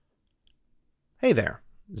Hey there,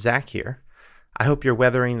 Zach here. I hope you're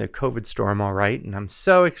weathering the COVID storm all right, and I'm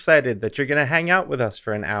so excited that you're going to hang out with us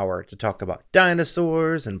for an hour to talk about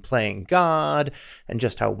dinosaurs and playing God and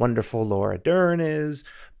just how wonderful Laura Dern is.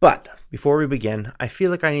 But before we begin, I feel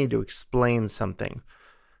like I need to explain something.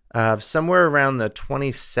 Somewhere around the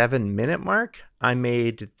 27-minute mark, I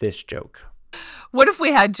made this joke. What if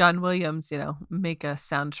we had John Williams, make a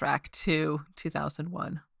soundtrack to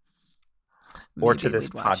 2001? Or to this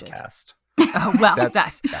podcast. Oh, well,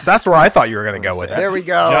 that's where I thought you were going to go with it. There we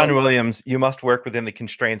go. John Williams, you must work within the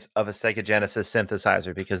constraints of a Sega Genesis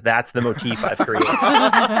synthesizer because that's the motif I've created.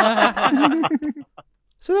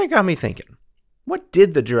 So that got me thinking, what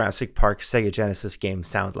did the Jurassic Park Sega Genesis game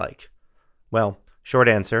sound like? Well, short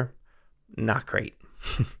answer, not great.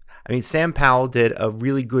 I mean, Sam Powell did a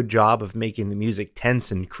really good job of making the music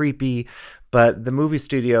tense and creepy, but the movie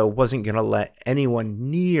studio wasn't going to let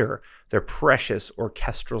anyone near their precious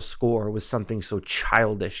orchestral score with something so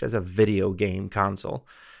childish as a video game console.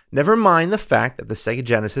 Never mind the fact that the Sega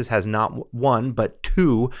Genesis has not one, but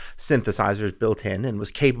two synthesizers built in and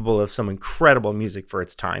was capable of some incredible music for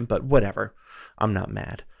its time, but whatever. I'm not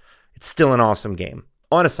mad. It's still an awesome game.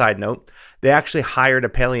 On a side note, they actually hired a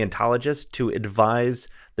paleontologist to advise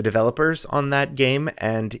the developers on that game,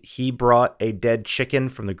 and he brought a dead chicken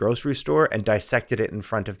from the grocery store and dissected it in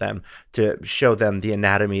front of them to show them the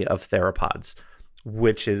anatomy of theropods,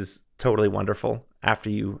 which is totally wonderful after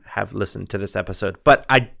you have listened to this episode. But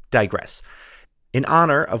I digress. In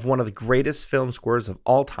honor of one of the greatest film scores of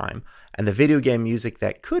all time and the video game music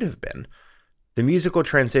that could have been, the musical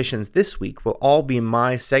transitions this week will all be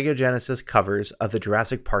my Sega Genesis covers of the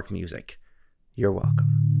Jurassic Park music. You're welcome.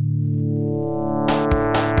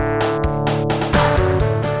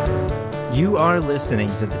 You are listening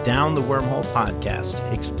to the Down the Wormhole podcast,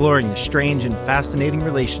 exploring the strange and fascinating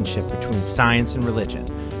relationship between science and religion.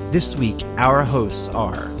 This week, our hosts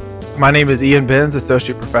are... My name is Ian Benz,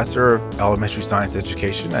 Associate Professor of Elementary Science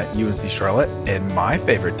Education at UNC Charlotte, and my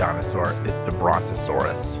favorite dinosaur is the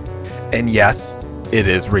Brontosaurus. And yes, it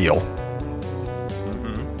is real.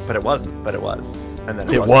 Mm-hmm. But it wasn't, but it was. And then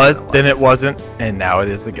it was, then it wasn't, and now it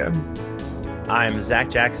is again. I'm Zach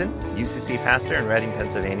Jackson, UCC pastor in Reading,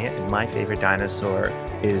 Pennsylvania, and my favorite dinosaur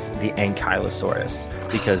is the Ankylosaurus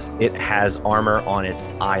because it has armor on its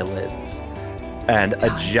eyelids and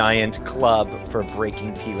a giant club for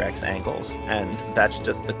breaking T-Rex ankles, and that's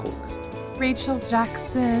just the coolest. Rachel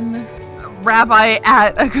Jackson, rabbi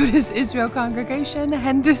at Agudas Israel Congregation,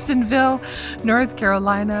 Hendersonville, North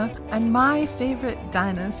Carolina, and my favorite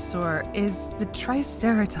dinosaur is the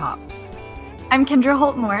Triceratops. I'm Kendra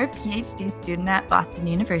Holt-Moore, PhD student at Boston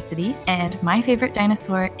University, and my favorite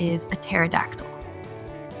dinosaur is a pterodactyl.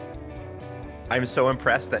 I'm so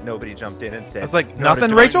impressed that nobody jumped in and said, I was like,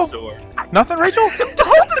 nothing, Rachel? Nothing, Rachel?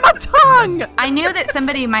 Hold my tongue! I knew that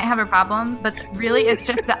somebody might have a problem, but really it's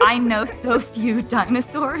just that I know so few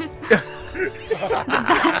dinosaurs.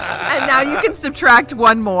 And now you can subtract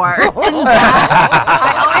one more. I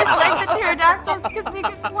always liked the pterodactyls because they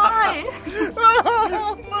could fly.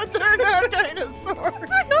 But they're not dinosaurs.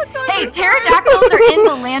 Hey, pterodactyls are in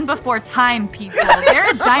the land before time, people.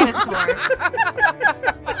 They're a dinosaur.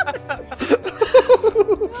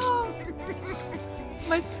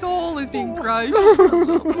 My soul is being crushed.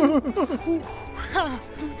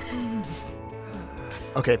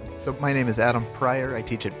 Okay, so my name is Adam Pryor. I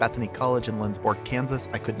teach at Bethany College in Lindsborg, Kansas.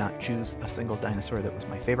 I could not choose a single dinosaur that was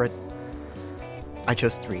my favorite. I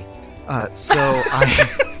chose three. I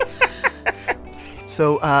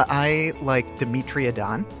like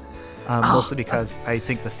Dimetrodon, mostly because I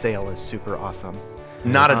think the sail is super awesome.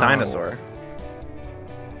 Not a dinosaur.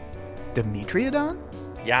 Dimetrodon?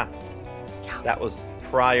 Yeah. That was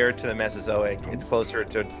prior to the Mesozoic. It's closer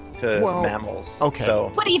to mammals. Okay.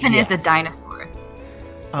 So, What even is a dinosaur?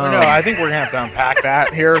 No, I think we're going to have to unpack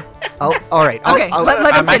that here. All right. Okay,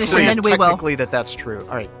 let him finish and then we will. Technically that's true.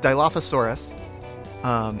 All right, Dilophosaurus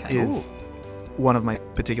is one of my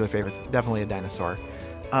particular favorites. Definitely a dinosaur.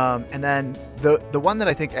 And then the one that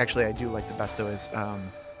I think actually I do like the best though is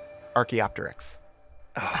Archaeopteryx.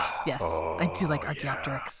 Yes, I do like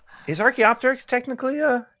Archaeopteryx. Is Archaeopteryx technically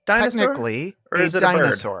a dinosaur? Technically or a is it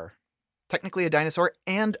dinosaur. Technically a dinosaur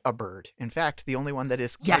and a bird. In fact, the only one that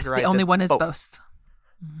is Yes, categorized the only as one is both. both.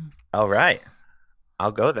 All right.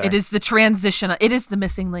 I'll go there. It is the transition. It is the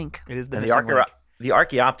missing link. It is the And missing link. the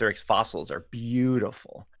Archaeopteryx fossils are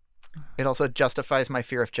beautiful. It also justifies my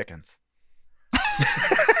fear of chickens.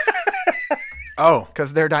 Oh.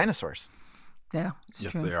 Because they're dinosaurs. Yeah, it's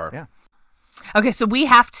Yes, true. they are. Yeah. Okay, so we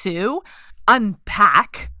have to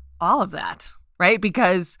unpack all of that, right?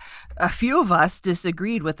 Because a few of us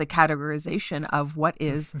disagreed with the categorization of what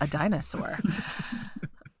is a dinosaur.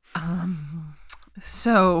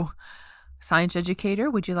 So, science educator,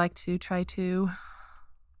 would you like to try to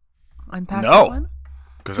unpack that one?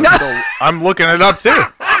 Because I'm looking it up too.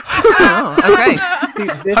 Oh, okay.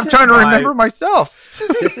 I'm trying to remember myself.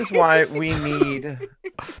 This is why we need.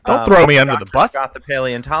 Don't throw me under the bus. Got the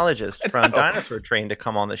paleontologist from Dinosaur Train to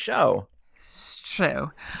come on the show. It's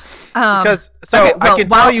true. Because I can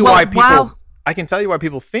tell you why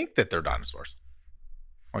people think that they're dinosaurs.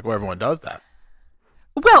 Like, well, everyone does that.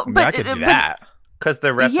 Well, I could do that. Because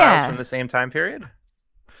they're reptiles from the same time period?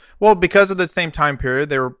 Well, because of the same time period,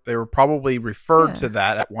 they were probably referred to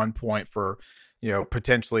that at one point for,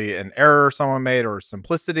 potentially an error someone made or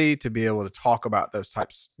simplicity to be able to talk about those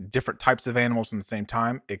different types of animals from the same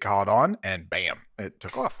time. It caught on and bam, it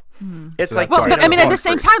took off. It's at the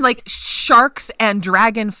same time, like sharks and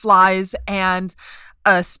dragonflies and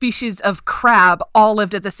a species of crab all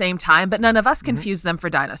lived at the same time, but none of us confused them for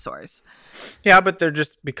dinosaurs. Yeah, but they're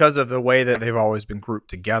just because of the way that they've always been grouped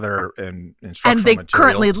together in structural and they materials.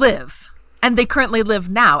 currently live. And they currently live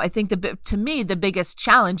now. I think to me, the biggest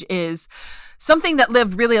challenge is something that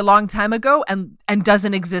lived really a long time ago and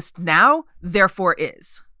doesn't exist now, therefore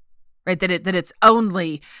is. Right, that it's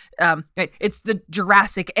only it's the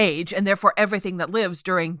Jurassic Age, and therefore everything that lives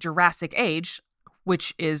during Jurassic Age,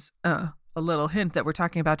 which is a little hint that we're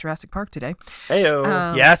talking about Jurassic Park today.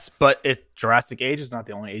 Heyo. Yes, but Jurassic Age is not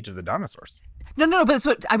the only age of the dinosaurs. No, but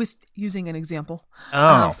so I was using an example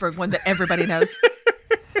for one that everybody knows.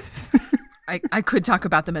 I could talk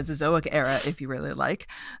about the Mesozoic era if you really like.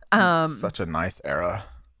 Such a nice era.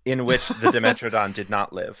 In which the Dimetrodon did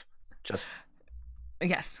not live.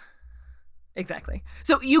 Yes. Exactly.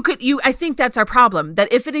 So I think that's our problem,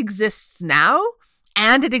 that if it exists now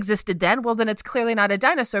and it existed then, well, then it's clearly not a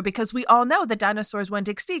dinosaur, because we all know that dinosaurs went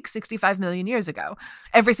extinct 65 million years ago.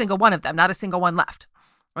 Every single one of them, not a single one left.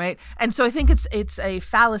 Right. And so I think it's a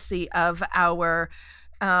fallacy of our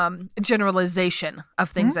generalization of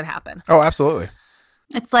things that happen. Oh, absolutely.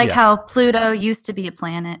 It's like how Pluto used to be a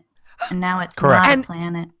planet and now it's not a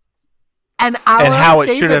planet. And how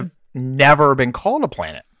it should have never been called a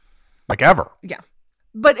planet. Like ever. Yeah.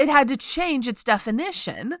 But it had to change its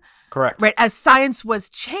definition. Correct. Right. As science was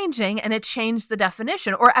changing, and it changed the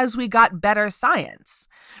definition, or as we got better science.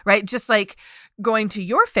 Right. Just like going to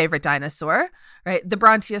your favorite dinosaur, right? The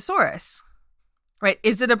Brontosaurus. Right.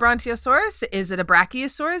 Is it a Brontosaurus? Is it a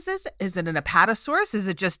Brachiosaurus? Is it an Apatosaurus? Is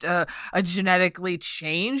it just a genetically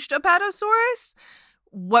changed Apatosaurus?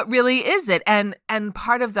 What really is it? And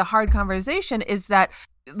part of the hard conversation is that,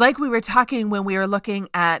 like we were talking when we were looking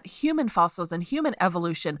at human fossils and human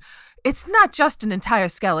evolution, it's not just an entire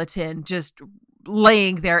skeleton just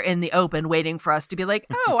laying there in the open waiting for us to be like,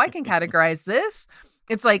 oh, I can categorize this.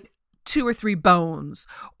 It's like 2 or 3 bones,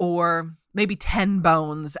 or maybe 10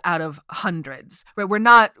 bones out of hundreds. Right? We're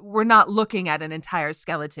not looking at an entire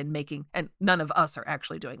skeleton and none of us are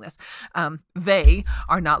actually doing this. They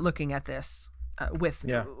are not looking at this with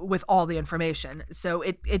all the information. So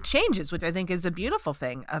it changes, which I think is a beautiful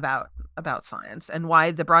thing about science, and why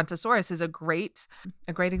the Brontosaurus is a great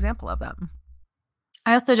example of that.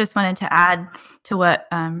 I also just wanted to add to what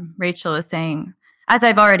Rachel is saying. As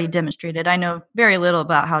I've already demonstrated, I know very little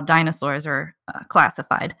about how dinosaurs are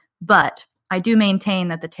classified, but I do maintain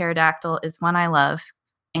that the pterodactyl is one I love.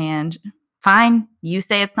 And fine, you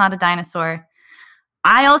say it's not a dinosaur.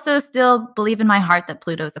 I also still believe in my heart that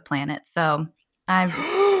Pluto's a planet. So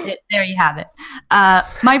there you have it.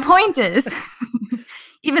 My point is,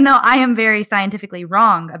 even though I am very scientifically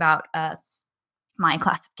wrong about my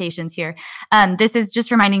classifications here, this is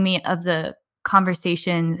just reminding me of the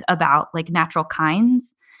conversations about like natural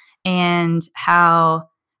kinds, and how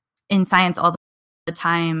in science all the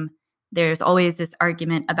time there's always this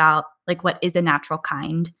argument about like what is a natural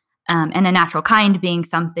kind, and a natural kind being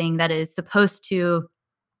something that is supposed to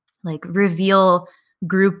like reveal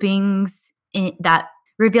groupings that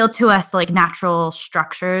reveal to us like natural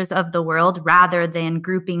structures of the world, rather than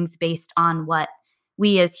groupings based on what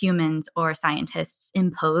we as humans or scientists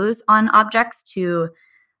impose on objects to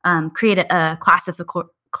create a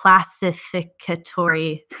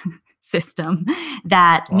classificatory system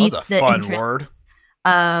that meets the interests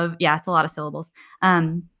of, it's a lot of syllables,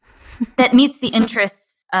 that meets the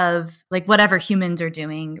interests of like whatever humans are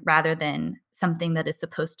doing, rather than something that is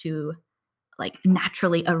supposed to like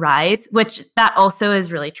naturally arise, which that also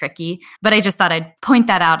is really tricky. But I just thought I'd point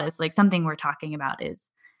that out as like something we're talking about, is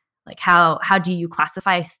like how do you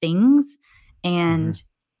classify things? And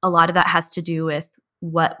a lot of that has to do with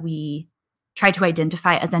what we try to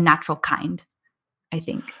identify as a natural kind. I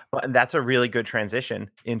think. Well, and that's a really good transition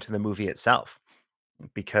into the movie itself,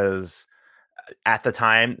 because at the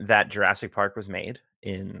time that Jurassic Park was made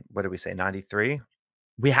in, what did we say, 93,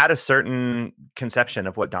 we had a certain conception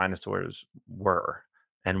of what dinosaurs were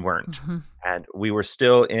and weren't. Mm-hmm. And we were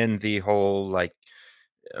still in the whole like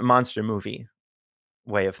monster movie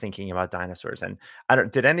way of thinking about dinosaurs. And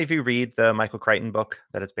did any of you read the Michael Crichton book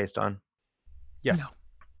that it's based on? Yes. No.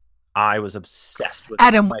 I was obsessed with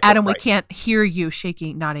Adam, Michael we Crichton. can't hear you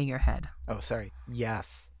nodding your head. Oh, sorry.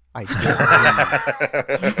 Yes, I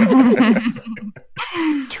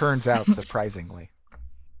did. Turns out, surprisingly.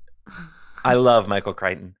 I love Michael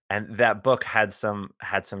Crichton, and that book had some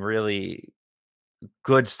really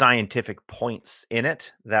good scientific points in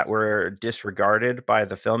it that were disregarded by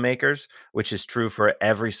the filmmakers, which is true for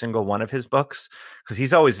every single one of his books, because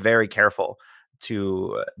he's always very careful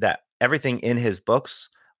to that everything in his books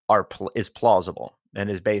is plausible and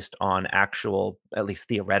is based on actual, at least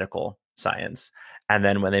theoretical science. And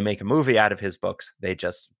then when they make a movie out of his books, they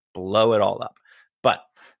just blow it all up. But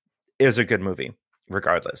it was a good movie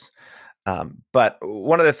regardless. But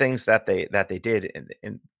one of the things that they did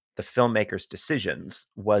in the filmmakers' decisions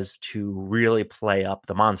was to really play up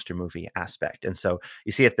the monster movie aspect. And so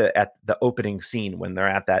you see at the opening scene when they're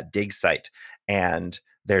at that dig site and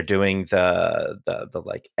they're doing the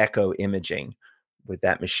like echo imaging with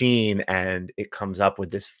that machine, and it comes up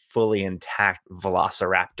with this fully intact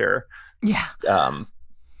velociraptor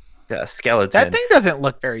skeleton. That thing doesn't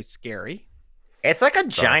look very scary. It's like a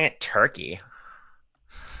giant turkey.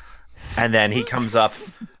 And then he comes up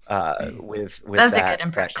with That's a that good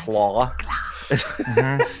impression. claw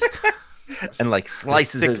and like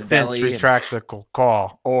slices his Sixth sense belly. retractable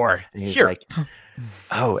claw. And he's Here. like,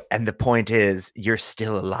 oh, and the point is, you're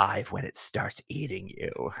still alive when it starts eating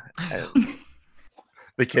you. And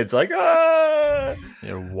the kid's like, ah.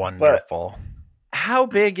 You're wonderful. How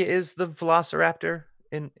big is the velociraptor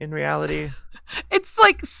in reality? It's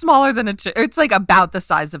like smaller than it's like about the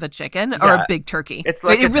size of a chicken or Yeah. a big turkey. It's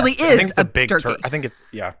like it really I think is it's a big turkey. I think it's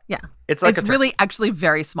It's like It's really actually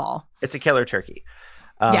very small. it's a killer turkey.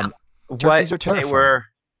 Yeah. Turkeys are terrifying.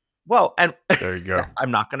 And there you go.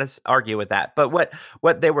 I'm not going to argue with that. But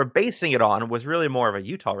what they were basing it on was really more of a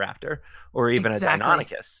Utah raptor or even Exactly. a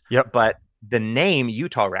Deinonychus. Yep. But the name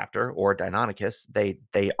Utah raptor or Deinonychus,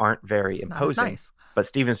 they aren't very It's not as imposing. nice. But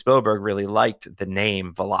Steven Spielberg really liked the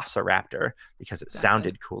name Velociraptor because it Exactly.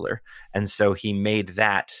 sounded cooler. And so he made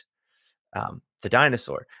that the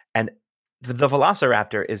dinosaur. And the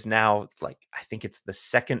Velociraptor is now, like, I think it's the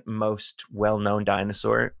second most well-known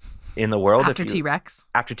dinosaur in the world. After T-Rex.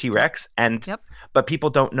 After T-Rex. And Yep. but people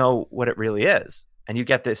don't know what it really is. And you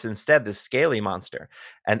get this scaly monster.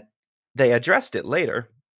 And they addressed it later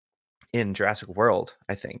in Jurassic World,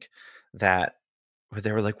 I think, that where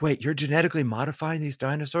they were like, wait, you're genetically modifying these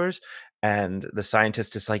dinosaurs? And the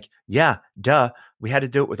scientist is like, yeah, duh. We had to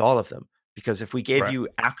do it with all of them. Because if we gave Right. you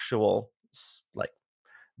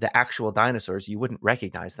the actual dinosaurs, you wouldn't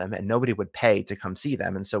recognize them and nobody would pay to come see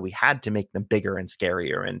them. And so we had to make them bigger and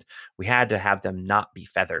scarier, and we had to have them not be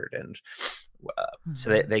feathered. And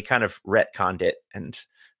so they kind of retconned it and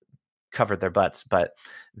covered their butts, but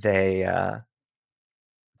they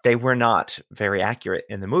were not very accurate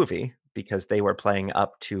in the movie because they were playing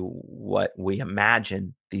up to what we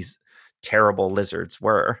imagine these terrible lizards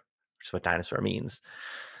were, which is what dinosaur means.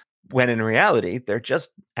 When in reality, they're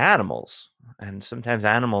just animals. And sometimes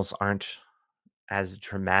animals aren't as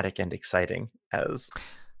dramatic and exciting as...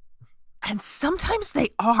 And sometimes they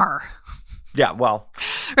are. Yeah, well...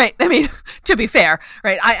 Right. I mean, to be fair,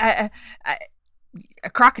 right, I a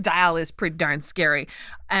crocodile is pretty darn scary.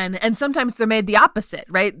 And sometimes they're made the opposite,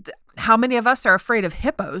 right? How many of us are afraid of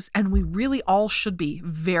hippos? And we really all should be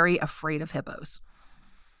very afraid of hippos.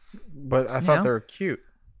 But I thought No. they were cute.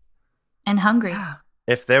 And hungry. Yeah.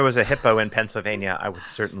 If there was a hippo in Pennsylvania, I would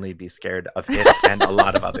certainly be scared of it and a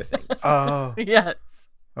lot of other things. Oh, Yes.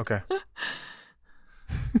 okay.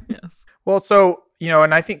 Yes. Well, so,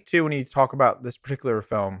 and I think too, when you talk about this particular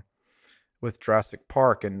film with Jurassic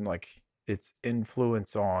Park and like its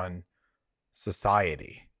influence on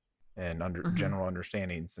society and general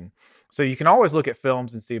understandings. And so you can always look at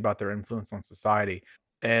films and see about their influence on society.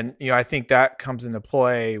 And, I think that comes into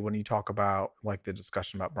play when you talk about like the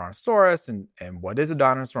discussion about Brontosaurus and what is a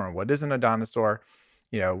dinosaur and what isn't a dinosaur.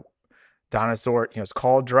 Dinosaur, it's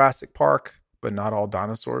called Jurassic Park, but not all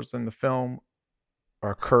dinosaurs in the film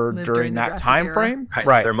occurred Lived during during the that Jurassic time era. frame.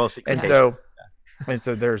 Right. They're mostly And Cretaceous.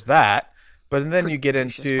 so there's that. But then you get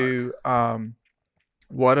Cretaceous into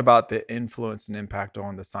what about the influence and impact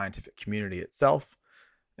on the scientific community itself?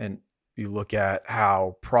 And you look at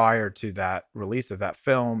how prior to that release of that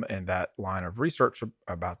film and that line of research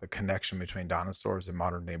about the connection between dinosaurs and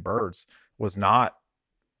modern day birds was not,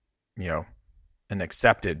 an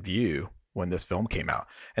accepted view when this film came out.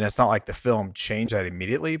 And it's not like the film changed that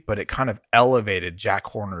immediately, but it kind of elevated Jack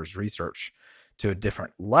Horner's research to a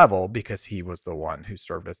different level because he was the one who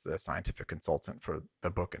served as the scientific consultant for the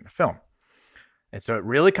book and the film. And so it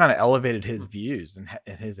really kind of elevated his views and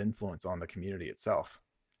his influence on the community itself,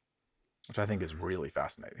 which I think is really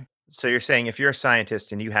fascinating. So you're saying if you're a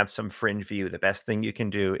scientist and you have some fringe view, the best thing you can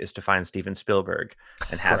do is to find Steven Spielberg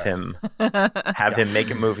and have him make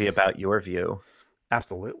a movie about your view.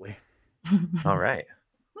 Absolutely. All right.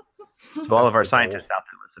 So all of our scientists out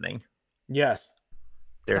there listening. Yes.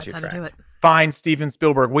 There's That's your how to do track. it. Find Steven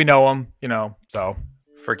Spielberg. We know him, so.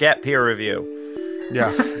 Forget peer review.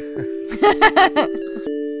 Yeah.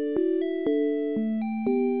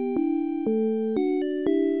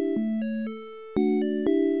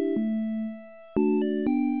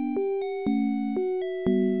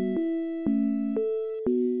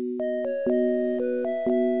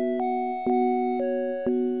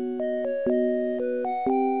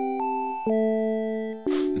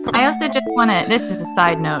 I also just want to, this is a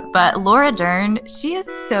side note, but Laura Dern, she is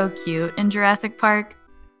so cute in Jurassic Park.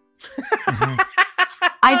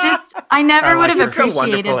 I never would have She's so appreciated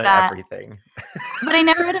wonderful in that. everything. But I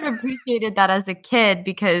never would have appreciated that as a kid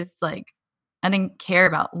because, like, I didn't care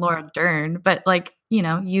about Laura Dern. But, like,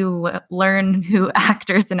 you learn who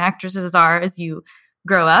actors and actresses are as you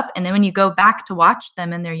grow up. And then when you go back to watch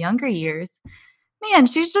them in their younger years, man,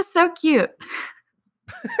 she's just so cute.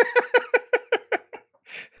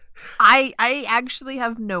 I actually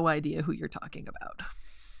have no idea who you're talking about.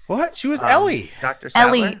 What? She was Ellie. Dr. Sadler?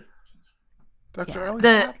 Ellie. Dr. Yeah. Ellie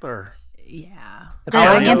The- Sadler. Yeah. The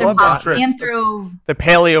paleo- The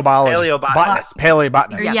paleobiologist. Paleobotanist.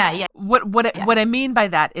 Paleobotanist. Yeah. What I mean by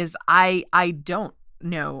that is I don't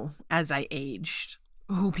know as I aged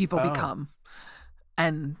who people become.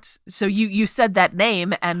 And so you said that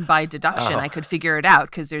name, and by deduction I could figure it out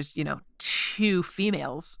because there's, two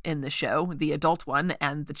females in the show, the adult one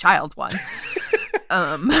and the child one.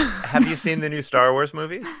 Have you seen the new Star Wars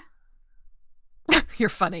movies? You're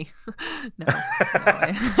funny. No,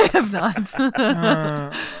 I have not.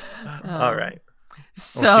 All right.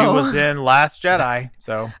 So she was in Last Jedi.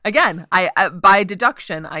 So again, I by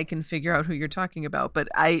deduction I can figure out who you're talking about, but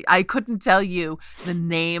I couldn't tell you the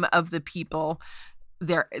name of the people.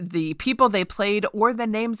 The people they played or the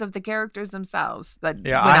names of the characters themselves. That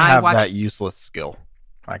yeah, when I have watch, that useless skill.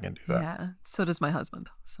 I can do that. Yeah, so does my husband.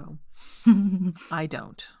 So I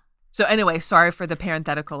don't. So anyway, sorry for the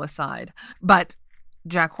parenthetical aside, but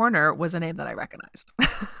Jack Horner was a name that I recognized.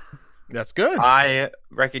 That's good. I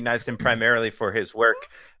recognized him primarily for his work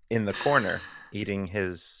in the corner, eating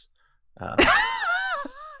his.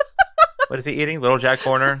 What is he eating? Little Jack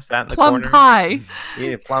Horner sat in the Plum corner. pie.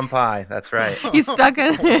 Eating plum pie. That's right. He's stuck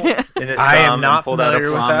in it. In his I am thumb not and pulled out a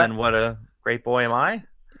familiar with plum, that. and what a great boy am I?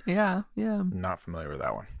 Yeah. Not familiar with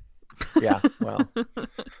that one. Yeah. Well.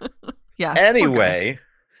 Yeah. Anyway.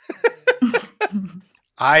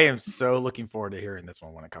 I am so looking forward to hearing this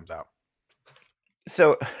one when it comes out.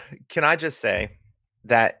 So, can I just say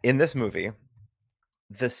that in this movie,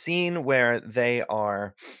 the scene where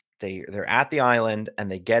they're at the island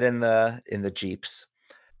and they get in the jeeps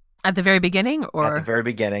At the very beginning, at or the very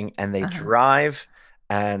beginning, and they drive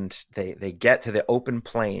and they get to the open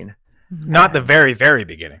plain. Not the very, very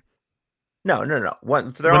beginning. No. So they're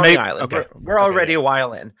When on they- the island. okay. We're already Okay, a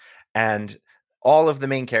while in, and all of the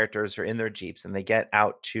main characters are in their jeeps, and they get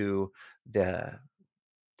out to the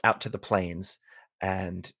plains,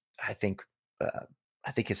 and I think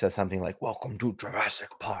it says something like "Welcome to Jurassic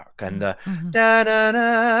Park," and the da da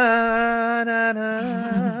da da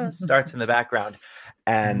da starts in the background,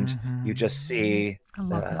 and you just see I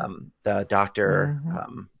love that. the doctor.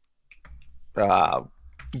 What's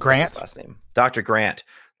Grant. his last name? Dr. Grant,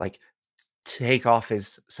 like, take off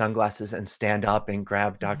his sunglasses and stand up and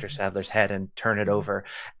grab Dr. Sadler's head and turn it over.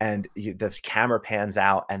 And the camera pans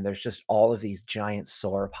out, and there's just all of these giant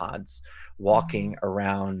sauropods walking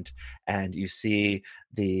around. And you see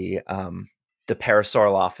the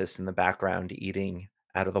Parasaurolophus in the background eating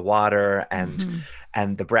out of the water, and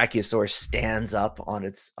the Brachiosaurus stands up on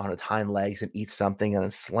its hind legs and eats something and then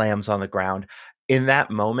slams on the ground. In that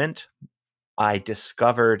moment, I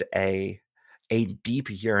discovered a deep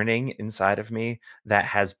yearning inside of me that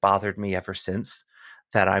has bothered me ever since,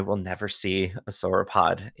 that I will never see a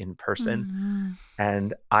sauropod in person.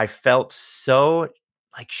 And I felt so,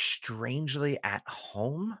 like, strangely at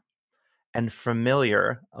home and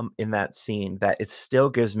familiar in that scene that it still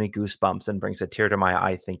gives me goosebumps and brings a tear to my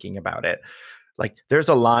eye thinking about it. Like, there's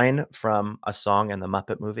a line from a song in the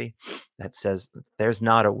Muppet movie that says, "There's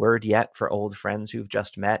not a word yet for old friends who've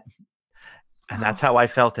just met." And that's how I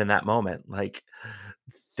felt in that moment. Like,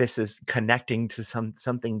 this is connecting to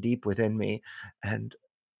something deep within me. And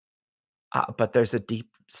but there's a deep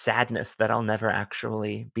sadness that I'll never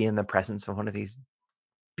actually be in the presence of one of these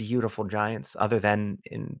beautiful giants other than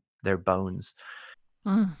in their bones.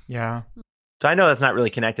 Yeah. So I know that's not really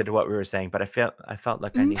connected to what we were saying, but I felt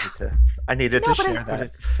like I needed to share that. But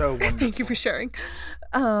it's so wonderful. Thank you for sharing.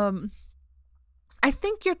 I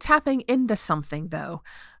think you're tapping into something, though,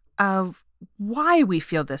 of why we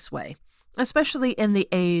feel this way, especially in the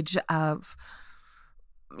age of,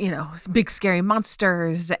 big scary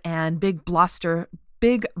monsters and big blockbuster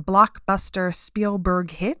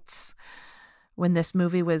Spielberg hits. When this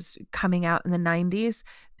movie was coming out in the 90s,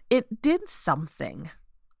 it did something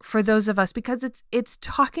for those of us because it's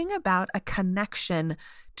talking about a connection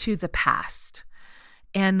to the past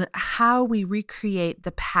and how we recreate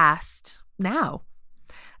the past now.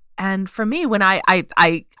 And for me, when I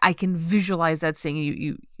can visualize that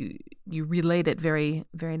scene, you relate it very,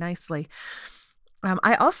 very nicely.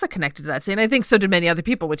 I also connected to that scene. I think so did many other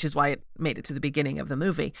people, which is why it made it to the beginning of the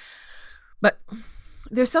movie. But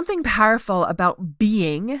there's something powerful about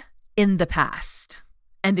being in the past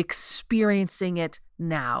and experiencing it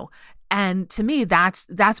now. And to me, that's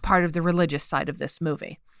part of the religious side of this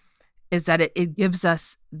movie, is that it gives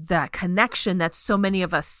us that connection that so many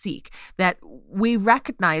of us seek, that we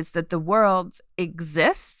recognize that the world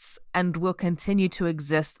exists and will continue to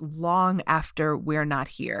exist long after we're not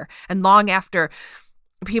here, and long after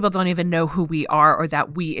people don't even know who we are or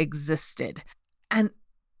that we existed. And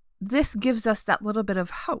this gives us that little bit of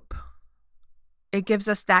hope. It gives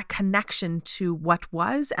us that connection to what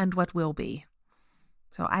was and what will be.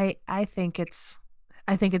 So I think it's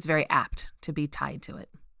very apt to be tied to it.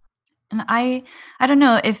 And I don't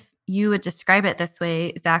know if you would describe it this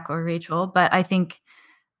way, Zach or Rachel, but I think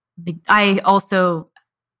I also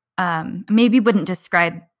maybe wouldn't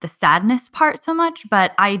describe the sadness part so much,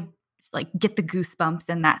 but I get the goosebumps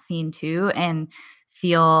in that scene too, and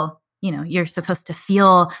feel, you're supposed to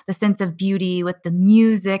feel the sense of beauty with the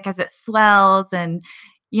music as it swells. And,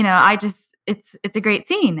 it's a great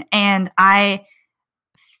scene. And I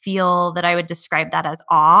feel that I would describe that as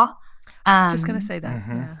awe. I was just going to say that.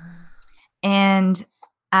 Mm-hmm. Yeah. And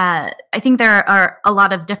I think there are a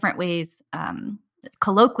lot of different ways,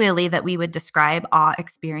 colloquially, that we would describe awe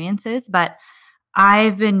experiences. But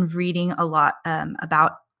I've been reading a lot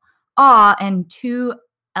about awe, and two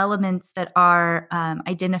elements that are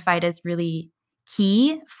identified as really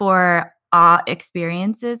key for awe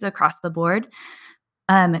experiences across the board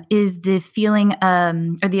is the feeling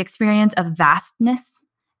or the experience of vastness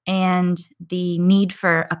and the need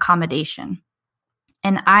for accommodation.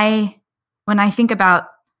 And when I think about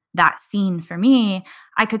that scene, for me,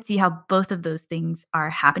 I could see how both of those things are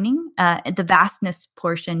happening. The vastness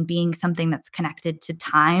portion being something that's connected to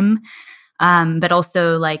time, but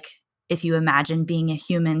also if you imagine being a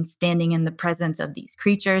human standing in the presence of these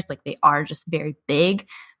creatures, they are just very big.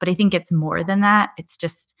 But I think it's more than that. It's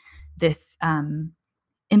just this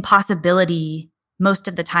impossibility most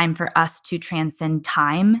of the time for us to transcend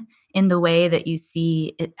time in the way that you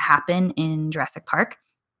see it happen in Jurassic Park,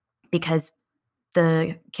 because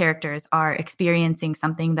the characters are experiencing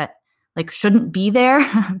something that shouldn't be there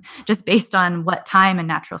just based on what time and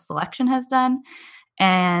natural selection has done.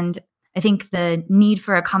 And I think the need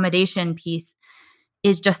for accommodation piece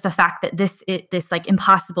is just the fact that this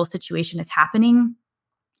impossible situation is happening,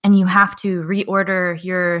 and you have to reorder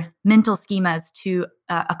your mental schemas to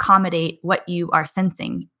accommodate what you are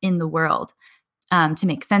sensing in the world to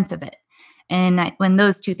make sense of it. And when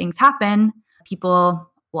those two things happen,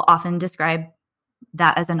 people will often describe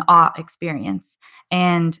that as an awe experience.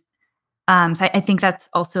 And so I think that's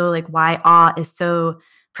also why awe is so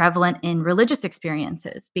prevalent in religious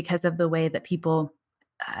experiences, because of the way that people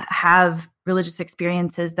have religious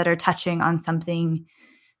experiences that are touching on something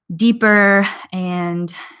deeper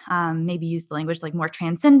and maybe use the language more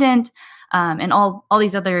transcendent and all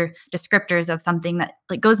these other descriptors of something that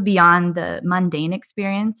goes beyond the mundane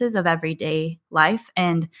experiences of everyday life.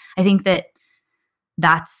 And I think that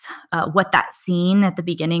that's what that scene at the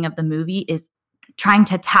beginning of the movie is trying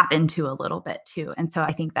to tap into a little bit too. And so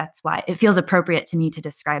I think that's why it feels appropriate to me to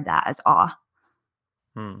describe that as awe.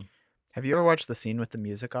 Have you ever watched the scene with the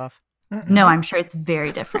music off? No, I'm sure it's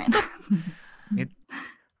very different.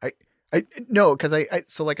 No, because I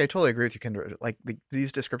totally agree with you, Kendra.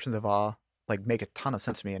 These descriptions of awe make a ton of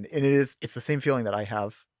sense to me, and it's the same feeling that I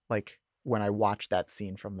have when I watch that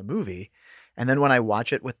scene from the movie. And then when I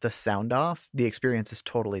watch it with the sound off, the experience is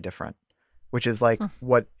totally different, which is like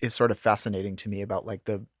what is sort of fascinating to me about like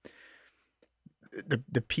the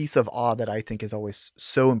piece of awe that I think is always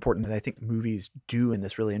so important that I think movies do in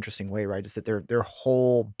this really interesting way, right? Is that they're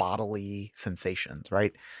whole bodily sensations,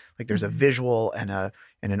 right? Like there's a visual and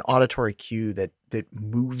an auditory cue that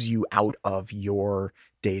moves you out of your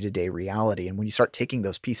day-to-day reality. And when you start taking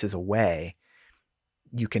those pieces away,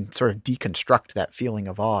 you can sort of deconstruct that feeling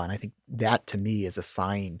of awe. And I think that to me is a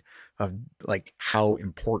sign of like how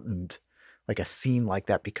important like a scene like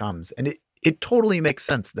that becomes. And it totally makes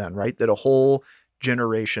sense then, right? That a whole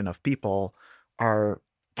generation of people are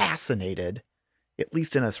fascinated, at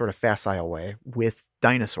least in a sort of facile way, with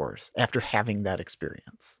dinosaurs after having that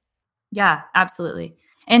experience. Yeah, absolutely.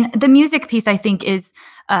 And the music piece, I think, is,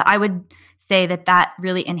 I would say that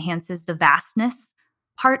really enhances the vastness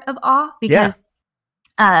part of awe, because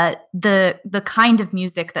the kind of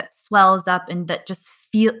music that swells up and that just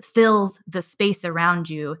fills the space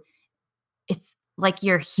around you, it's like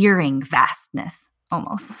you're hearing vastness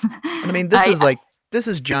almost. I mean, this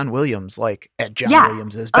is John Williams, like at John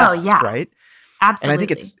Williams's best, right? Absolutely. And I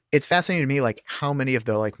think it's fascinating to me, like how many of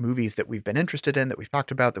the like movies that we've been interested in, that we've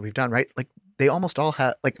talked about, that we've done, right? Like they almost all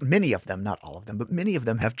have, like many of them, not all of them, but many of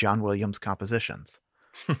them have John Williams compositions,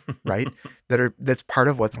 right? That's part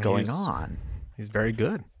of what's going on. He's very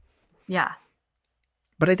good. Yeah.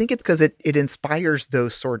 But I think it's because it inspires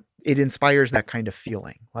it inspires that kind of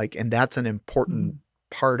feeling, like, and that's an important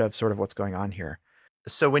part of sort of what's going on here.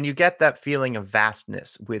 So when you get that feeling of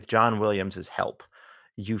vastness with John Williams's help,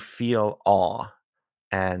 you feel awe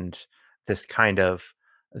and this kind of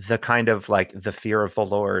like the fear of the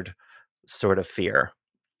Lord sort of fear,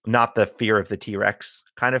 not the fear of the T-Rex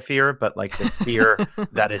kind of fear, but like the fear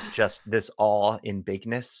that is just this awe in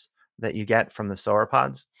bigness that you get from the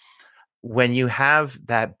sauropods. When you have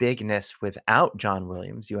that bigness without John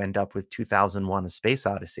Williams, you end up with 2001: A Space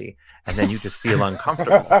Odyssey, and then you just feel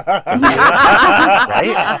uncomfortable. Right?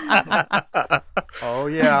 Oh,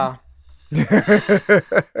 yeah.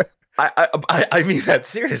 I mean that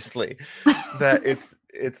seriously. That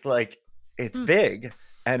it's like it's big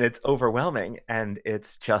and it's overwhelming and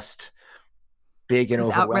it's just big and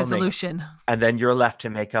Without overwhelming. resolution. And then you're left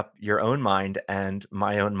to make up your own mind, and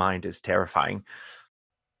my own mind is terrifying.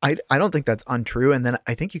 I don't think that's untrue. And then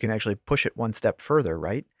I think you can actually push it one step further,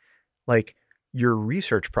 right? Like your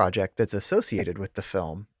research project that's associated with the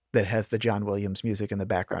film that has the John Williams music in the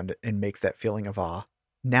background and makes that feeling of awe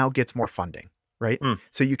now gets more funding, right?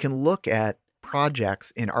 So you can look at projects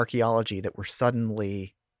in archaeology that were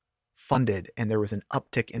suddenly funded and there was an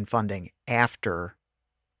uptick in funding after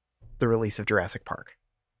the release of Jurassic Park,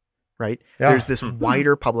 right? Yeah. There's this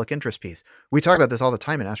wider public interest piece. We talk about this all the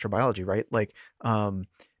time in astrobiology, right? Like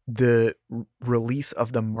the release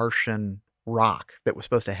of the Martian rock that was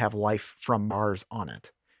supposed to have life from Mars on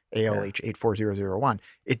it, ALH 84001.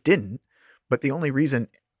 It didn't, but the only reason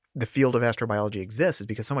the field of astrobiology exists is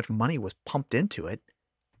because so much money was pumped into it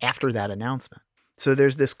after that announcement. So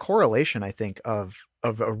there's this correlation, I think, of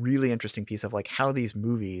a really interesting piece of like how these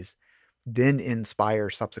movies then inspire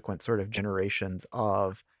subsequent sort of generations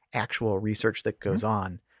of actual research that goes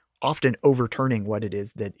on, often overturning what it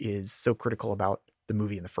is that is so critical about the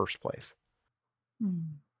movie in the first place. Yep.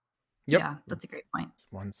 Yeah, that's a great point.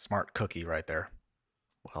 One smart cookie right there.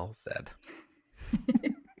 Well said.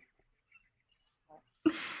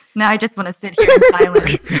 Now I just want to sit here in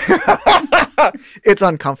silence. It's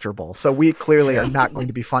uncomfortable, so we clearly are not going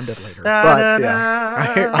to be funded later. But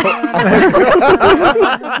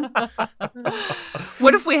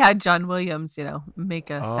What if we had John Williams, make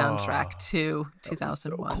a soundtrack to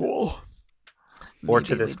 2001? So cool. Or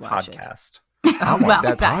to this podcast.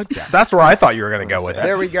 That's where I thought you were going to go with it.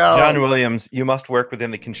 There we go. John Williams, you must work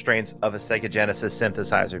within the constraints of a Sega Genesis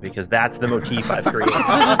synthesizer because that's the motif I've created.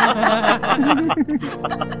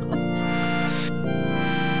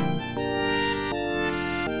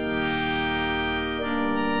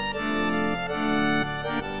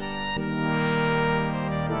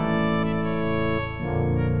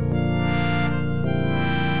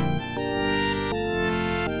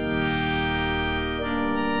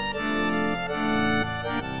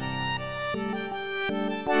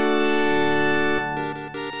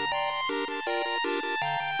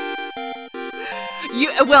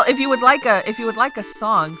 Well, if you would like a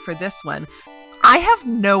song for this one, I have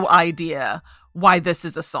no idea why this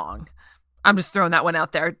is a song. I'm just throwing that one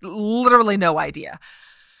out there. Literally no idea.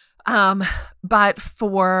 But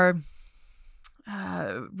for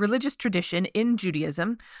religious tradition in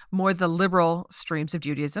Judaism, more the liberal streams of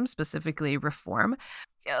Judaism, specifically Reform.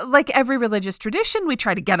 Like every religious tradition, we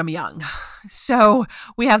try to get them young. So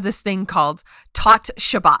we have this thing called Tot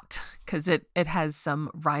Shabbat, because it has some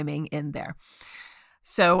rhyming in there.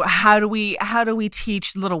 So how do we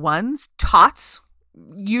teach little ones? Tots,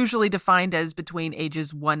 usually defined as between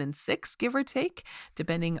ages 1 and 6, give or take,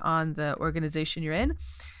 depending on the organization you're in.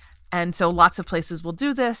 And so lots of places will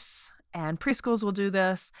do this, and preschools will do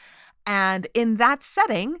this. And in that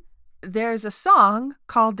setting, there's a song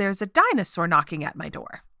called There's a Dinosaur Knocking at My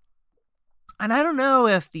Door. And I don't know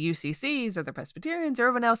if the UCCs or the Presbyterians or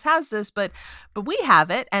everyone else has this, but we have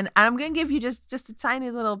it. And I'm going to give you just a tiny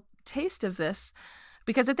little taste of this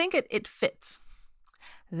because I think it fits.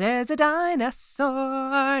 There's a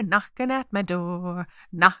dinosaur knocking at my door,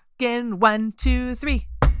 knocking 1, 2, 3.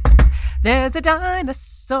 There's a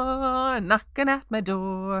dinosaur knocking at my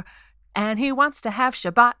door, and he wants to have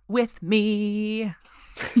Shabbat with me.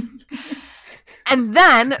 And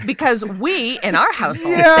then, because we in our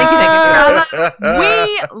household, thank you,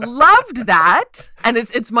 we loved that, and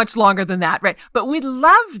it's much longer than that, right? But we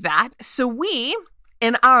loved that, so we,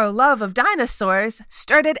 in our love of dinosaurs,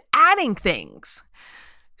 started adding things.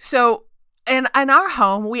 So in our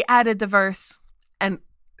home, we added the verse, and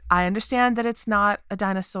I understand that it's not a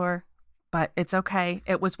dinosaur, but it's okay.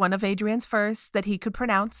 It was one of Adrian's firsts that he could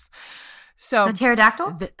pronounce. So the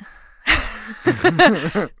pterodactyl?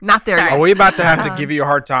 Not there yet. Are we about to have to give you a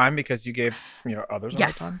hard time because you gave others a hard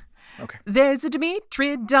Yes. time? Okay. There's a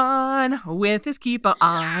Dimitridon with his keeper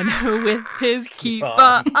on, with his keeper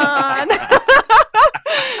on.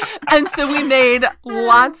 And so we made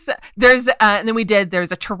lots. There's and then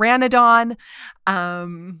there's a Pteranodon. All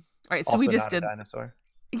right, so Also we just not did a dinosaur.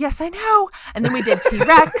 Yes, I know. And then we did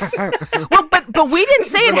T-Rex. Well, but we didn't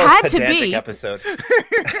say it The most had to pedantic be. episode.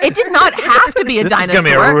 It did not have to be a This dinosaur. is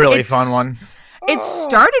going to be a really fun one. It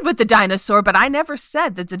started with the dinosaur, but I never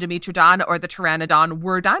said that the Dimitrodon or the Pteranodon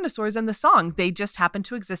were dinosaurs in the song. They just happened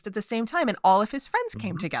to exist at the same time, and all of his friends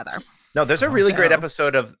came together. No, there's a really great So-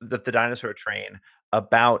 episode of the Dinosaur Train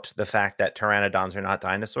about the fact that pteranodons are not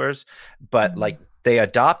dinosaurs, but like they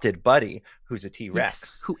adopted Buddy, who's a T-Rex.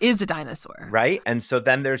 Yes, who is a dinosaur. Right. And so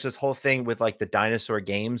then there's this whole thing with like the dinosaur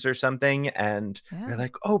games or something. And Yeah. they're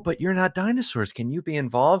like, oh, but you're not dinosaurs. Can you be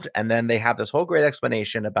involved? And then they have this whole great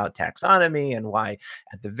explanation about taxonomy and why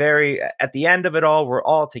at the end of it all, we're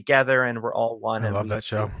all together and we're all one. I and love we that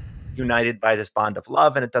show. united by this bond of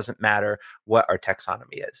love. And it doesn't matter what our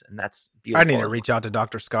taxonomy is. And that's beautiful. I need to reach out to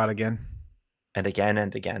Dr. Scott again. And again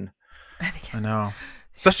and again. I know.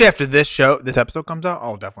 Especially after this episode comes out,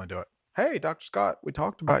 I'll definitely do it. Hey, Dr. Scott, we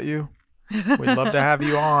talked about you. We'd love to have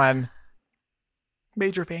you on.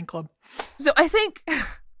 Major fan club. So I think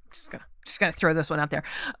just gonna throw this one out there.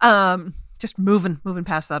 Just moving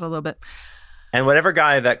past that a little bit. And whatever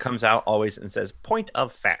guy that comes out always and says point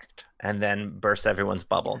of fact and then bursts everyone's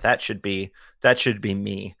bubble. Yes. That should be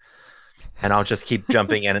me. And I'll just keep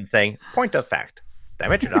jumping in and saying point of fact.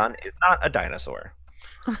 Dimetrodon is not a dinosaur.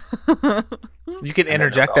 You can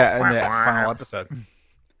interject that in the final episode.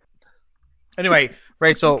 Anyway,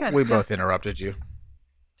 Rachel, Okay, we yeah. both interrupted you.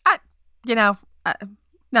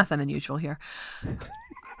 Nothing unusual here.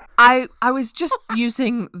 I was just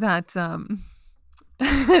using that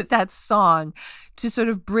that song to sort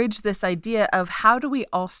of bridge this idea of how do we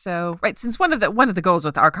also, right, since one of the goals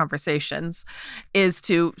with our conversations is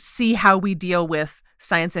to see how we deal with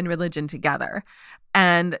science and religion together.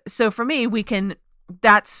 And so for me,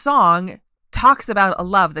 that song talks about a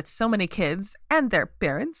love that so many kids and their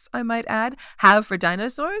parents, I might add, have for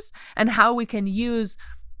dinosaurs, and how we can use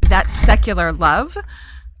that secular love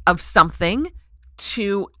of something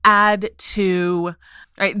to add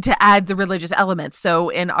the religious elements. So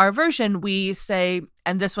in our version, we say,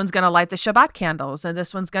 and this one's going to light the Shabbat candles, and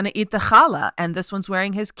this one's going to eat the challah, and this one's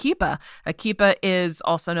wearing his kippah. A kippah is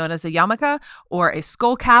also known as a yarmulke or a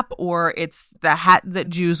skull cap, or it's the hat that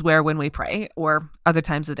Jews wear when we pray, or other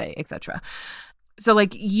times of the day, etc. So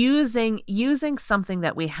like using something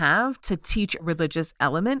that we have to teach a religious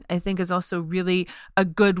element, I think is also really a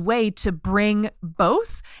good way to bring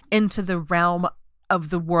both into the realm of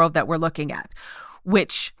the world that we're looking at,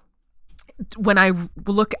 which when I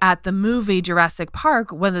look at the movie Jurassic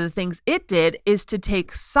Park, one of the things it did is to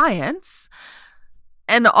take science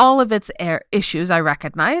and all of its issues I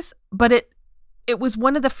recognize, but it was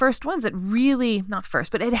one of the first ones that really, not first,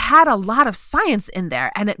 but it had a lot of science in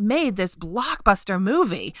there, and it made this blockbuster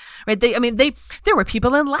movie, right? There were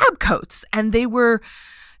people in lab coats, and they were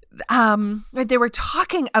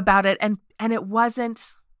talking about it, and it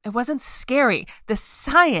wasn't scary. The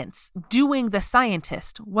science doing the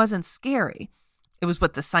scientist wasn't scary. It was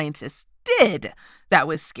what the scientists did that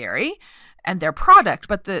was scary, and their product,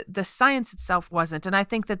 but the science itself wasn't. And I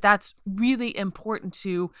think that that's really important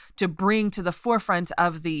to bring to the forefront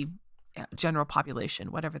of the general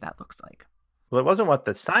population, whatever that looks like. Well, it wasn't what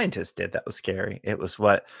the scientists did that was scary. It was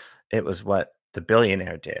what the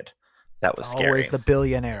billionaire did that was scary. Always the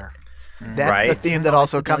billionaire. That's Right? the theme It's that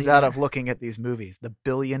always also the comes out of billionaire. looking at these movies. The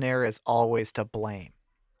billionaire is always to blame.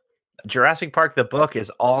 Jurassic Park, the book, is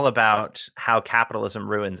all about how capitalism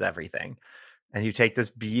ruins everything. And you take this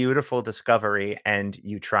beautiful discovery and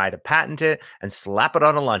you try to patent it and slap it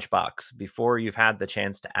on a lunchbox before you've had the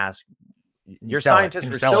chance to ask. Your sell it. scientists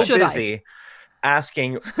You were sell so it. Should I? busy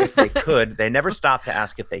asking if they could. They never stopped to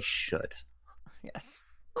ask if they should. Yes.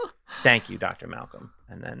 Thank you, Dr. Malcolm.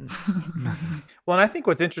 And then Well, and I think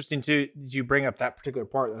what's interesting too, you bring up that particular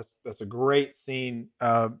part. That's a great scene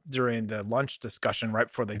during the lunch discussion right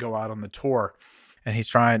before they go out on the tour, and he's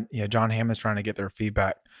trying. John Hammond's trying to get their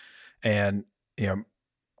feedback, and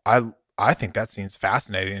I think that scene's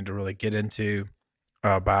fascinating to really get into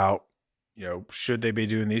about should they be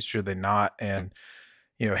doing these, should they not, and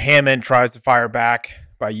Hammond tries to fire back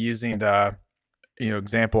by using the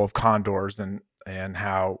example of condors and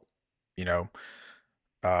how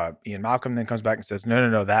Ian Malcolm then comes back and says,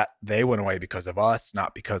 no, that they went away because of us,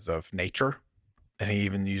 not because of nature. And he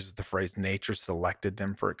even uses the phrase nature selected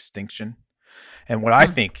them for extinction. And what I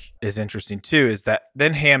think is interesting too is that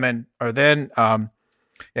then Hammond then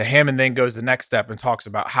goes the next step and talks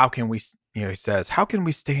about how can we, he says, how can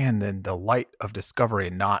we stand in the light of discovery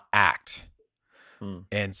and not act?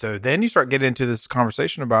 And so then you start getting into this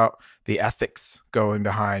conversation about the ethics going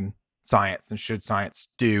behind science and should science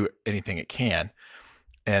do anything it can.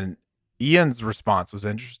 And Ian's response was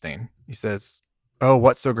interesting. He says, oh,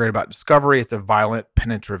 what's so great about discovery? It's a violent,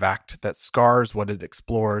 penetrative act that scars what it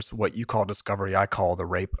explores. What you call discovery, I call the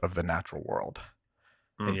rape of the natural world.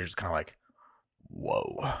 And you're just kind of like,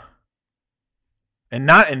 whoa. And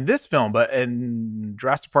not in this film, but in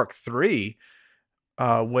Jurassic Park 3,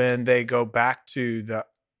 when they go back to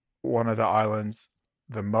one of the islands,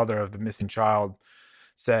 the mother of the missing child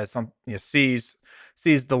says sees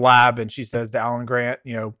the lab, and she says to Alan Grant,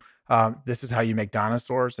 this is how you make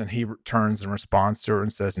dinosaurs, and he turns and responds to her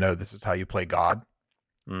and says, no, this is how you play God.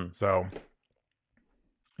 So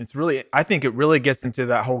it's really, I think it really gets into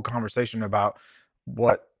that whole conversation about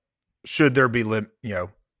what should there be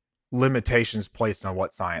limitations placed on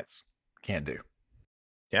what science can do.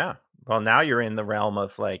 Yeah. Well, now you're in the realm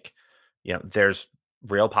of there's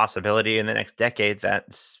real possibility in the next decade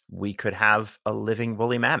that we could have a living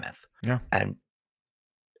woolly mammoth. Yeah. And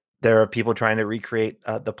there are people trying to recreate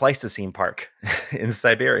the Pleistocene Park in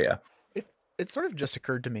Siberia. It sort of just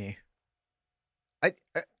occurred to me. I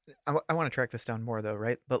want to track this down more though,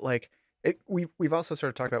 right? But we've also sort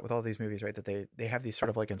of talked about with all these movies, right, that they have these sort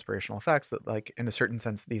of inspirational effects that in a certain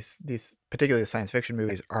sense these particularly the science fiction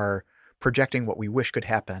movies are projecting what we wish could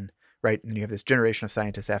happen, right? And you have this generation of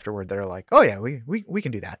scientists afterward that are like, oh yeah, we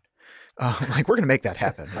can do that. We're going to make that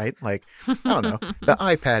happen, right? I don't know. The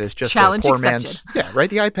iPad is just Challenge a poor accepted. man's, yeah, right?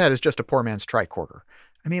 The iPad is just a poor man's tricorder.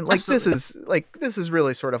 I mean, Absolutely. this is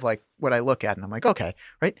really sort of what I look at and I'm like, okay,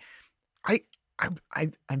 right? I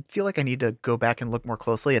feel like I need to go back and look more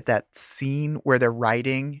closely at that scene where they're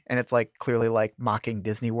riding and it's clearly mocking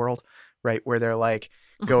Disney World, right? Where they're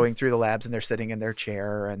going through the labs and they're sitting in their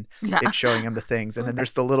chair and it's showing them the things. And then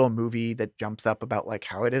there's the little movie that jumps up about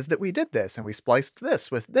how it is that we did this and we spliced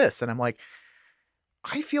this with this. And I'm like,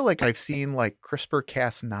 I feel like I've seen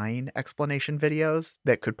CRISPR-Cas9 explanation videos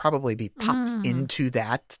that could probably be popped into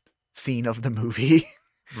that scene of the movie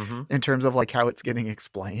in terms of how it's getting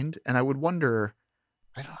explained. And I would wonder,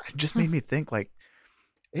 it just made me think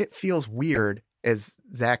it feels weird as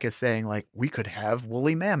Zach is saying, we could have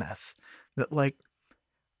woolly mammoths that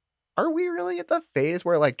are we really at the phase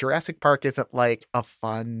where Jurassic Park isn't a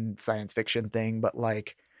fun science fiction thing, but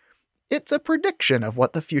it's a prediction of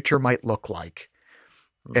what the future might look like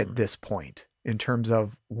at this point in terms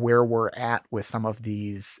of where we're at with some of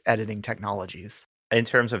these editing technologies? In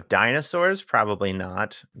terms of dinosaurs, probably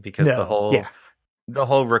not, because No, the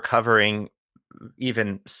whole recovering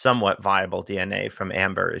even somewhat viable DNA from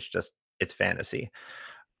amber is it's fantasy.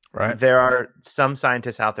 Right. There are some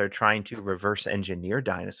scientists out there trying to reverse engineer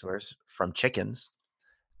dinosaurs from chickens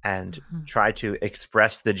and try to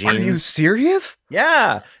express the genes. Are you serious?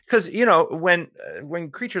 Yeah, because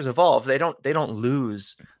when creatures evolve, they don't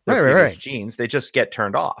lose their previous genes; they just get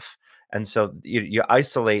turned off. And so you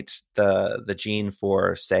isolate the gene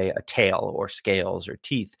for, say, a tail or scales or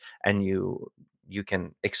teeth, and you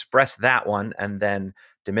can express that one and then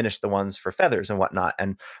diminish the ones for feathers and whatnot.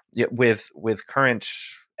 And with current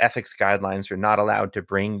ethics guidelines, you're not allowed to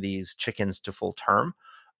bring these chickens to full term,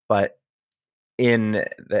 but in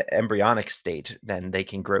the embryonic state, then they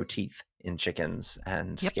can grow teeth in chickens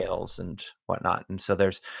and scales and whatnot. And so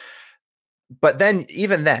but then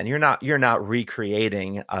even then you're not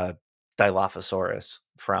recreating a Dilophosaurus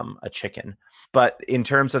from a chicken. But in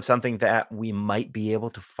terms of something that we might be able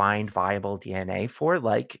to find viable DNA for,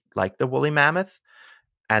 like the woolly mammoth,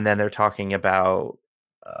 and then they're talking about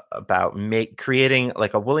creating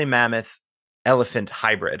like a woolly mammoth elephant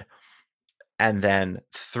hybrid, and then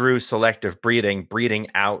through selective breeding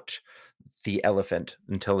out the elephant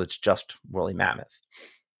until it's just woolly mammoth.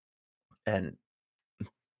 And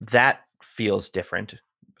that feels different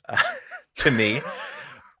to me.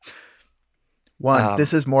 One,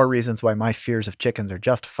 this is more reasons why my fears of chickens are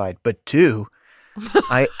justified. But two,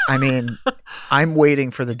 I mean, I'm waiting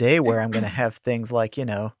for the day where I'm going to have things like,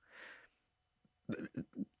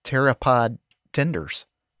 pteropod tenders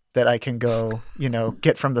that I can go,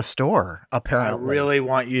 get from the store. Apparently, I really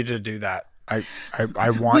want you to do that. I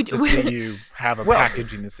want to see you have a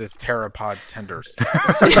packaging that says pteropod tenders.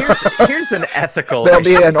 So here's an ethical. There'll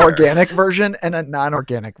be an organic version and a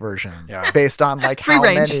non-organic version, based on like free how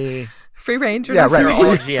range. Many. Free range. Yeah, right. They're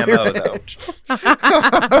all GMO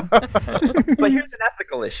though. But here's an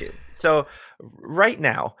ethical issue. So right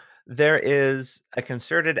now there is a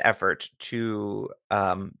concerted effort to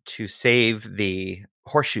save the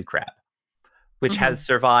horseshoe crab, which has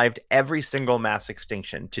survived every single mass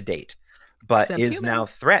extinction to date, but Except is humans. now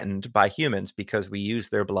threatened by humans because we use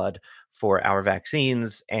their blood for our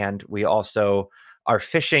vaccines, and we also our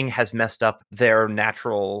fishing has messed up their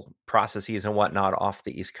natural processes and whatnot off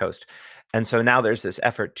the East Coast. And so now there's this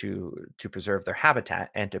effort to preserve their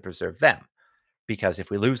habitat and to preserve them, because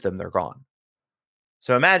if we lose them, they're gone.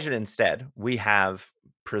 So imagine instead we have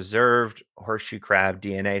preserved horseshoe crab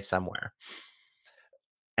DNA somewhere,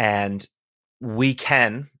 and we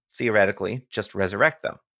can theoretically just resurrect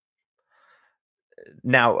them.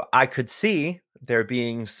 Now, I could see there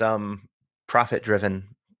being some profit-driven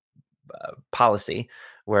policy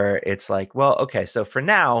where it's like, well, okay, so for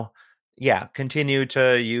now, continue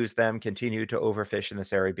to use them, continue to overfish in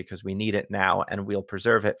this area because we need it now, and we'll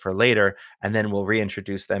preserve it for later, and then we'll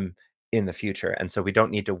reintroduce them in the future. And so we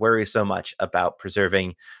don't need to worry so much about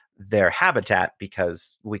preserving their habitat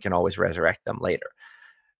because we can always resurrect them later.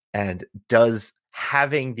 And does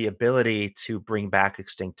having the ability to bring back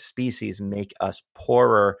extinct species make us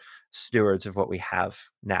poorer stewards of what we have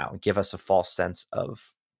now, give us a false sense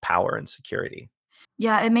of power and security?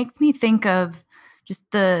 Yeah, it makes me think of just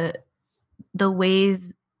the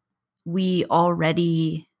ways we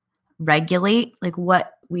already regulate, like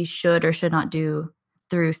what we should or should not do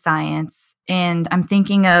through science. And I'm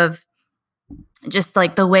thinking of just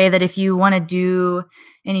like the way that if you want to do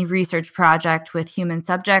any research project with human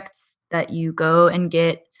subjects, that you go and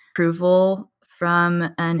get approval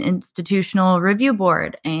from an institutional review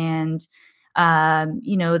board. And,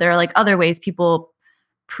 there are like other ways people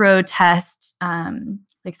protest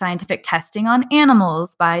like scientific testing on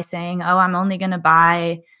animals by saying, oh, I'm only going to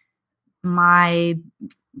buy my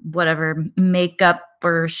whatever makeup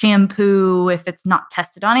or shampoo if it's not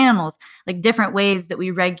tested on animals. Like different ways that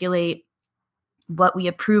we regulate what we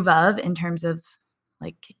approve of in terms of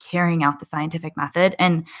like carrying out the scientific method.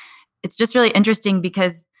 And it's just really interesting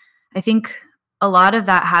because I think a lot of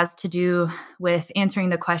that has to do with answering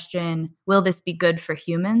the question, will this be good for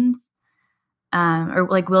humans? Or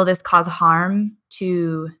like, will this cause harm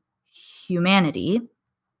to humanity?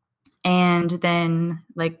 And then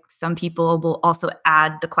like some people will also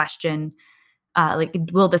add the question, like,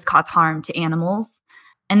 will this cause harm to animals?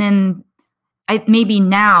 And then maybe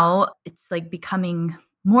now it's like becoming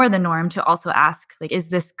more the norm to also ask, like, is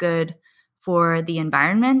this good for the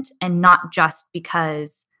environment? And not just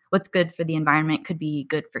because what's good for the environment could be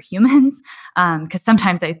good for humans. Because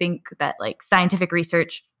sometimes I think that like scientific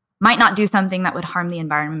research might not do something that would harm the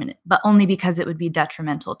environment, but only because it would be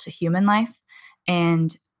detrimental to human life.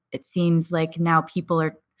 And it seems like now people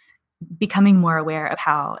are becoming more aware of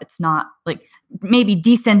how it's not like maybe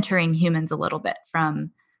decentering humans a little bit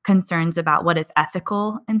from concerns about what is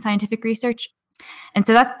ethical in scientific research. And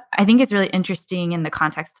so that I think is really interesting in the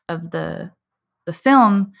context of the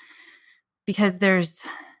film, because there's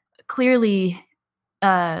clearly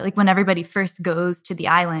like when everybody first goes to the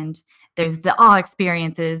island, there's the awe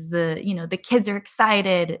experiences, the kids are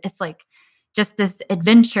excited. It's like just this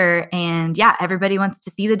adventure, and everybody wants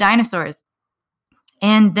to see the dinosaurs.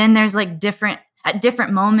 And then there's like at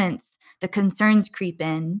different moments, the concerns creep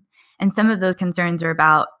in. And some of those concerns are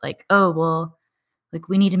about like, oh, well, like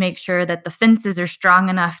we need to make sure that the fences are strong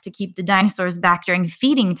enough to keep the dinosaurs back during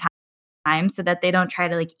feeding time. time so that they don't try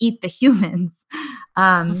to like eat the humans.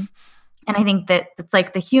 And I think that it's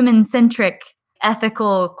like the human-centric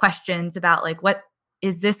ethical questions about like, what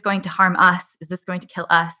is this going to harm us? Is this going to kill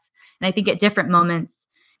us? And I think at different moments,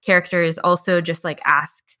 characters also just like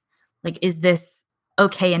ask, like, is this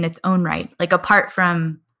okay in its own right? Like apart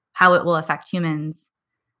from how it will affect humans,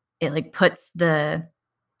 it like puts the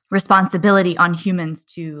responsibility on humans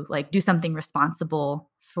to like do something responsible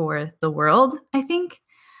for the world, I think.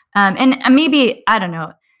 And maybe, I don't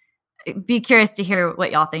know, be curious to hear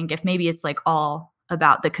what y'all think, if maybe it's like all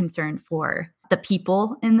about the concern for the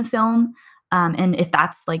people in the film. And if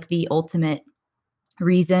that's like the ultimate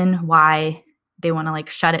reason why they want to like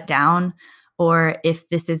shut it down, or if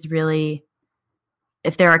this is really,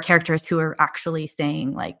 if there are characters who are actually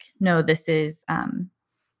saying like, no, this is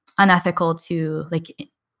unethical to like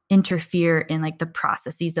interfere in like the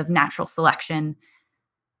processes of natural selection,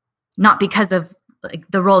 not because of like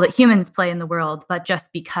the role that humans play in the world, but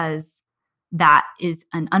just because that is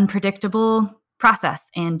an unpredictable process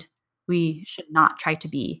and we should not try to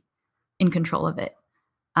be in control of it.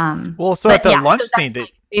 Well, so at the lunch scene,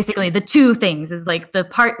 like basically the two things is like the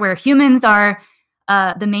part where humans are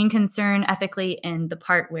the main concern ethically, and the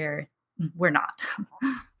part where we're not.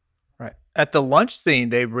 Right. At the lunch scene,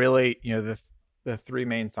 they really, the three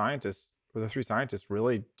main scientists, or the three scientists,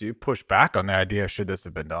 really do push back on the idea, should this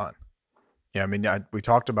have been done? Yeah, I mean, we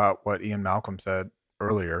talked about what Ian Malcolm said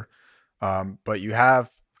earlier, but you have...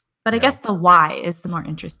 But I guess the why is the more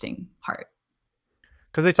interesting part.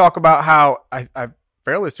 Because they talk about how, I'm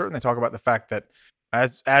fairly certain they talk about the fact that,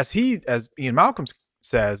 as Ian Malcolm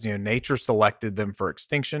says, nature selected them for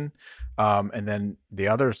extinction, and then the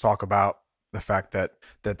others talk about the fact that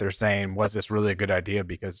they're saying, was this really a good idea?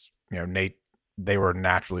 Because they were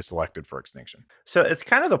naturally selected for extinction. So it's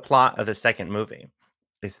kind of the plot of the second movie,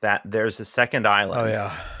 is that there's a second island. Oh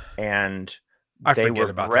yeah, and I they forget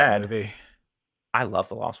were about bred. that movie. I love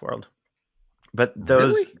The Lost World, but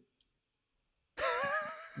those Really?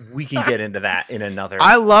 we can get into that in another.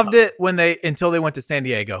 I loved it until they went to San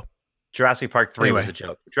Diego. Jurassic Park 3 was Anyway. a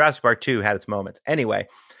joke. Jurassic Park 2 had its moments. Anyway,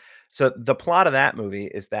 so the plot of that movie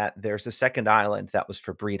is that there's a second island that was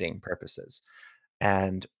for breeding purposes.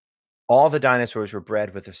 And all the dinosaurs were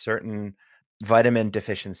bred with a certain vitamin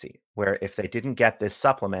deficiency, where if they didn't get this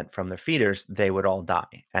supplement from their feeders, they would all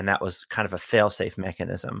die. And that was kind of a fail-safe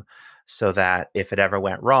mechanism, so that if it ever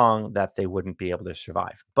went wrong, that they wouldn't be able to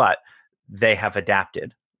survive. But they have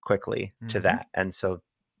adapted quickly to that. And so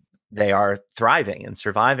they are thriving and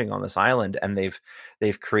surviving on this island, and they've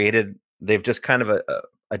just kind of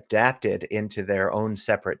adapted into their own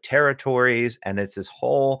separate territories, and it's this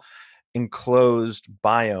whole enclosed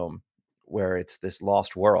biome where it's this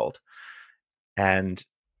lost world. And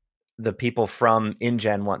the people from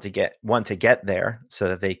InGen want to get there so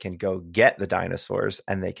that they can go get the dinosaurs,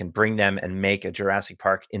 and they can bring them and make a Jurassic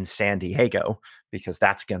Park in San Diego, because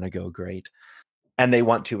that's going to go great. And they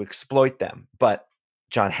want to exploit them. But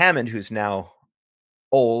John Hammond, who's now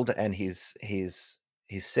old and he's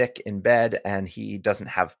sick in bed and he doesn't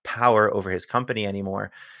have power over his company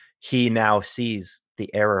anymore, he now sees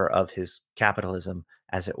the error of his capitalism,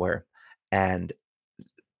 as it were, and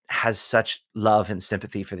has such love and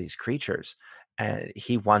sympathy for these creatures, and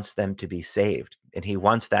he wants them to be saved, and he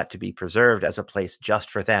wants that to be preserved as a place just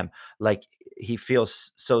for them. Like, he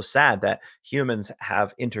feels so sad that humans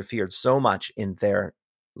have interfered so much in their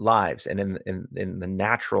lives and in the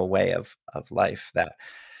natural way of life, that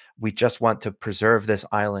we just want to preserve this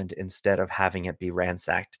island instead of having it be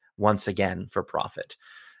ransacked once again for profit.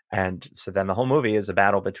 And so then the whole movie is a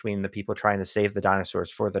battle between the people trying to save the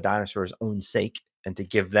dinosaurs for the dinosaurs' own sake, and to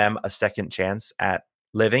give them a second chance at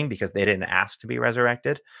living because they didn't ask to be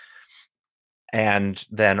resurrected. And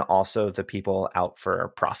then also the people out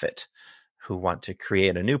for profit who want to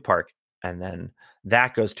create a new park. And then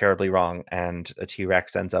that goes terribly wrong, and a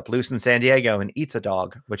T-Rex ends up loose in San Diego and eats a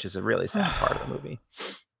dog, which is a really sad part of the movie.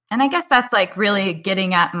 And I guess that's like really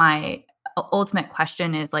getting at my ultimate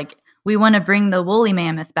question is like, we want to bring the woolly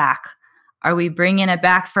mammoth back. Are we bringing it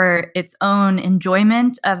back for its own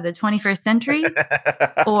enjoyment of the 21st century?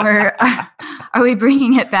 Or are we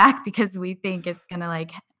bringing it back because we think it's going to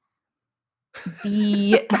like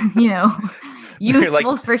be,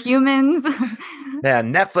 useful for humans? Yeah,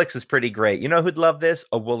 Netflix is pretty great. You know who'd love this?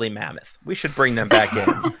 A woolly mammoth. We should bring them back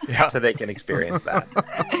in so they can experience that.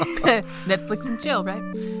 Netflix and chill, right?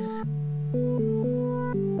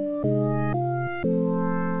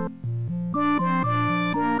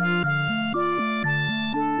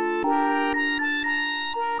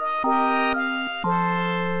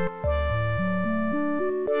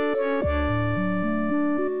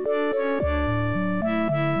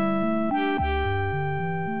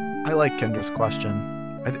 like Kendra's question.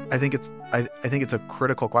 I think it's a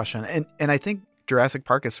critical question, and I think Jurassic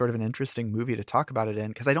Park is sort of an interesting movie to talk about it in,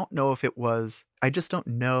 because I don't know if it was. I just don't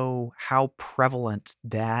know how prevalent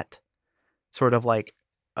that sort of like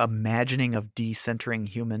imagining of decentering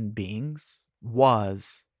human beings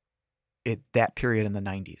was at that period in the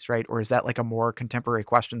 90s, right? Or is that like a more contemporary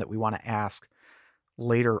question that we want to ask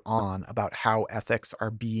later on about how ethics are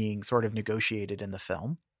being sort of negotiated in the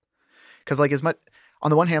film? Because like as much on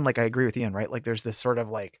the one hand, like I agree with Ian, right? Like there's this sort of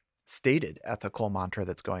like stated ethical mantra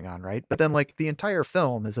that's going on, right? But then like the entire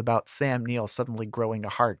film is about Sam Neill suddenly growing a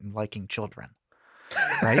heart and liking children,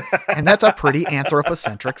 right? And that's a pretty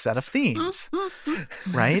anthropocentric set of themes,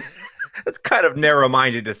 right? It's kind of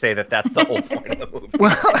narrow-minded to say that that's the whole point of the movie.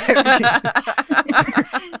 Well,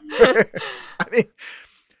 I mean,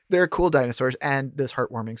 there are cool dinosaurs and this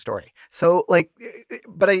heartwarming story. So like,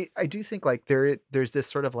 but I do think like there's this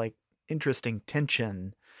sort of like interesting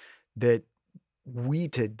tension that we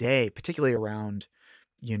today, particularly around,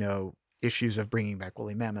 you know, issues of bringing back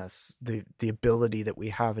woolly mammoths, the ability that we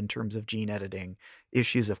have in terms of gene editing,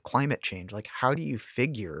 issues of climate change. Like, how do you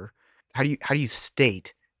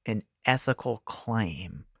state an ethical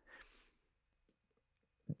claim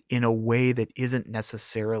in a way that isn't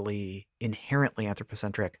necessarily inherently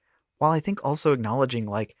anthropocentric, while I think also acknowledging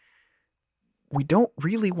like we don't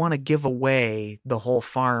really want to give away the whole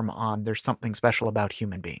farm on there's something special about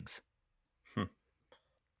human beings.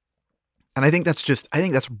 And I think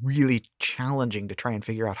that's really challenging to try and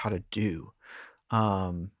figure out how to do.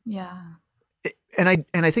 Yeah. And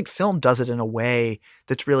I think film does it in a way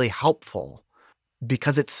that's really helpful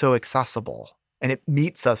because it's so accessible and it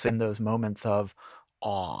meets us in those moments of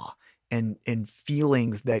awe and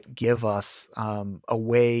feelings that give us a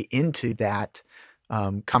way into that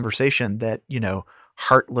conversation that, you know,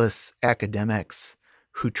 heartless academics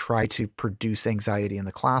who try to produce anxiety in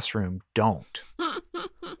the classroom don't.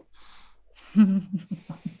 You're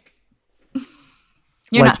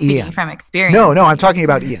like not speaking Ian. from experience. No, I'm talking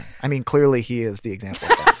about Ian. I mean, clearly he is the example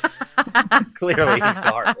of that. Clearly he's the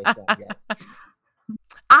heartless one, yes.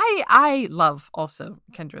 I love also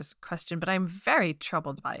Kendra's question, but I'm very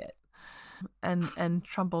troubled by it. And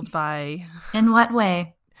troubled by... In what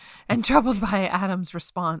way? And troubled by Adam's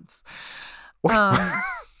response. I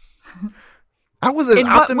was as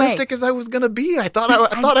optimistic as I was going to be. I thought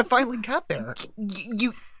I finally got there.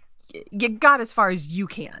 You got as far as you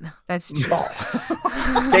can. That's true.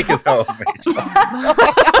 Take us home, Rachel.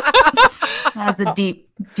 That's a deep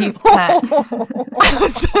cut.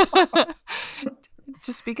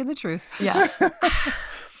 Just speaking the truth. Yeah.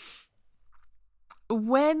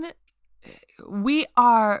 When we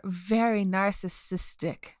are very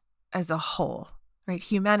narcissistic as a whole, right?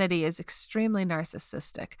 Humanity is extremely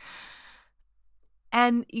narcissistic.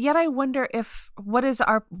 And yet I wonder what is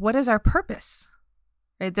our purpose?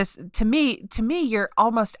 Right? This to me, you're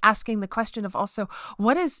almost asking the question of also,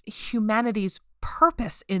 what is humanity's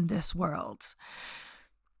purpose in this world?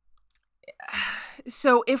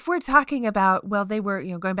 So if we're talking about, well, they were,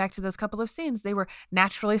 you know, going back to those couple of scenes, they were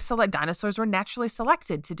dinosaurs were naturally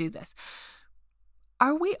selected to do this.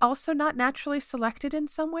 Are we also not naturally selected in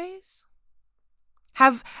some ways?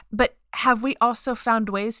 Have we also found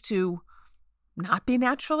ways to not be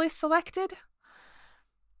naturally selected?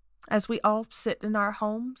 As we all sit in our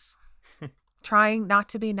homes, trying not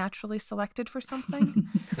to be naturally selected for something?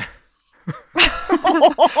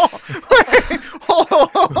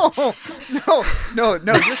 No,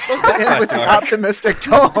 you're supposed to end with the optimistic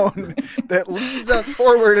tone that leads us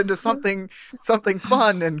forward into something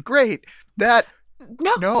fun and great. This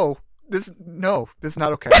is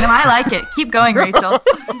not okay. No, I like it. Keep going, Rachel.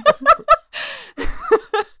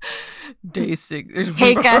 Day 6.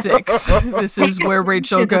 Take Week us. 6. This is where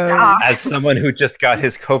Rachel goes. As someone who just got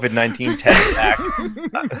his COVID-19 test back,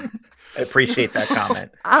 I appreciate that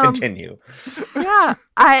comment. Continue. Yeah,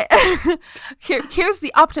 here's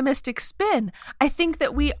the optimistic spin. I think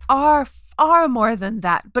that we are far more than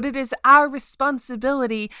that, but it is our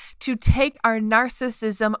responsibility to take our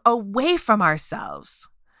narcissism away from ourselves.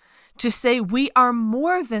 To say we are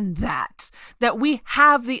more than that we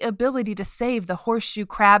have the ability to save the horseshoe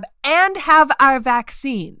crab and have our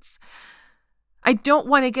vaccines. I don't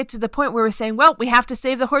want to get to the point where we're saying, well, we have to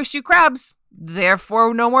save the horseshoe crabs,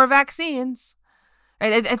 therefore no more vaccines.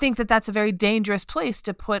 I think that that's a very dangerous place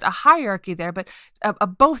to put a hierarchy there, but a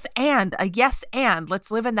both and, a yes and. Let's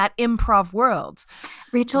live in that improv world.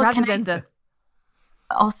 Rachel, rather can than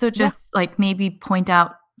I also just like maybe point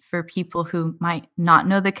out for people who might not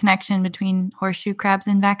know the connection between horseshoe crabs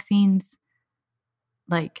and vaccines,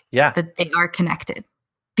 like that they are connected.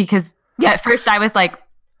 Because at first I was like,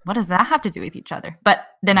 what does that have to do with each other? But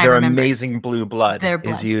then I Their remember amazing blue blood their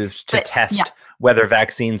blood. is used to But, test yeah. whether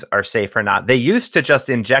vaccines are safe or not. They used to just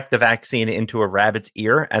inject the vaccine into a rabbit's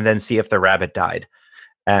ear and then see if the rabbit died.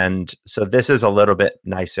 And so this is a little bit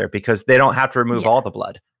nicer because they don't have to remove all the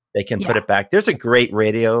blood. They can put it back. There's a great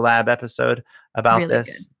Radiolab episode about Really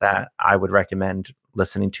this that I would recommend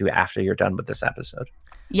listening to after you're done with this episode.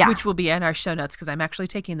 Yeah. Which will be in our show notes because I'm actually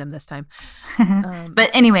taking them this time.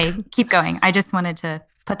 But anyway, keep going. I just wanted to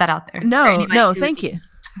put that out there. No, thank you.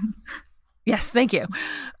 Yes, thank you.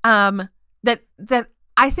 That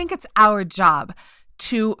I think it's our job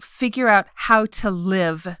to figure out how to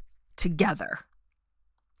live together.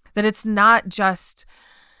 That it's not just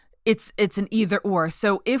it's an either or.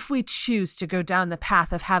 So if we choose to go down the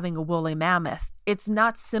path of having a woolly mammoth, it's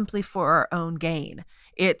not simply for our own gain.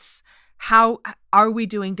 It's how are we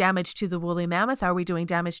doing damage to the woolly mammoth? Are we doing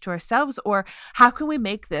damage to ourselves? Or how can we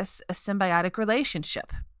make this a symbiotic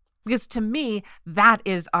relationship? Because to me, that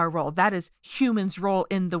is our role. That is humans' role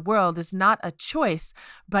in the world, is not a choice,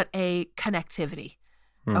 but a connectivity,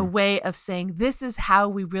 a way of saying this is how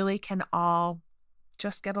we really can all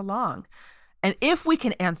just get along. And if we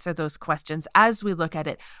can answer those questions as we look at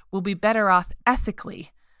it, we'll be better off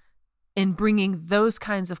ethically in bringing those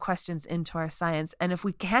kinds of questions into our science. And if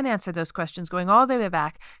we can answer those questions, going all the way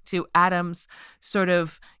back to Adam's sort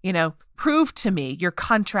of, prove to me your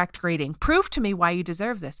contract grading, prove to me why you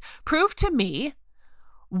deserve this, prove to me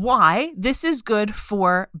why this is good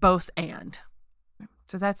for both and.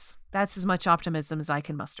 So that's as much optimism as I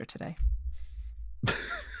can muster today.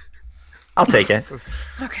 I'll take it.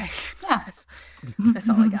 Okay. Yeah. That's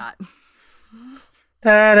all I got.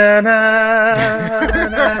 Oh,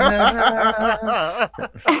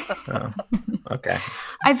 okay.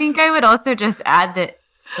 I think I would also just add that,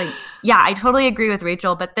 I totally agree with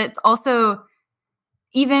Rachel, but that's also,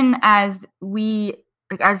 even as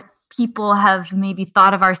as people have maybe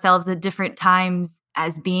thought of ourselves at different times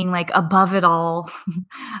as being above it all,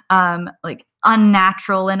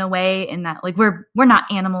 unnatural in a way, in that we're not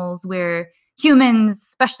animals, we're humans,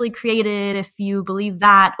 specially created, if you believe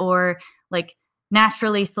that, or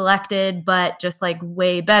naturally selected, but just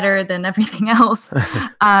way better than everything else.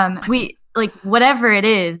 We whatever it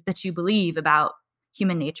is that you believe about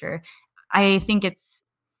human nature, I think it's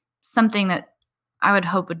something that I would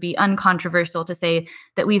hope would be uncontroversial to say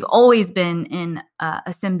that we've always been in a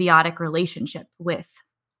symbiotic relationship with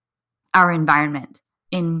our environment,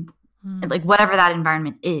 in whatever that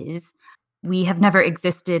environment is. We have never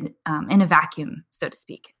existed in a vacuum, so to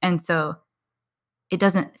speak. And so it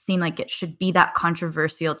doesn't seem like it should be that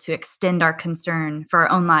controversial to extend our concern for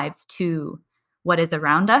our own lives to what is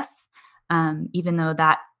around us, even though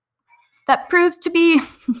that proves to be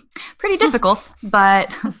pretty difficult. But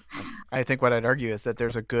I think what I'd argue is that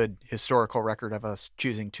there's a good historical record of us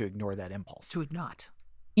choosing to ignore that impulse. To not.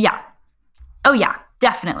 Yeah. Oh, yeah,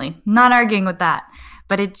 definitely. Not arguing with that.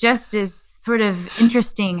 But it just is sort of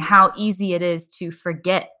interesting how easy it is to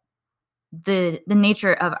forget the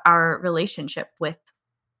nature of our relationship with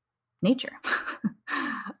nature.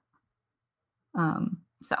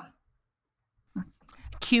 So that's...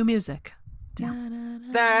 Cue music. Yeah.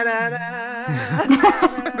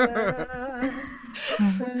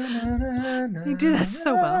 You do that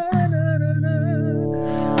so well.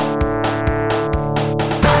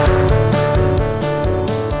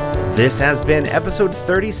 This has been episode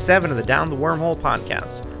 37 of the Down the Wormhole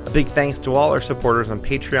podcast. A big thanks to all our supporters on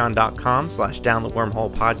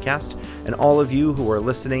patreon.com/downthewormhole podcast, and all of you who are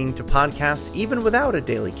listening to podcasts even without a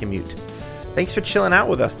daily commute. Thanks for chilling out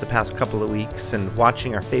with us the past couple of weeks and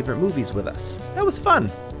watching our favorite movies with us. That was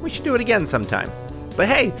fun. We should do it again sometime. But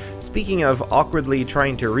hey, speaking of awkwardly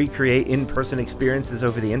trying to recreate in-person experiences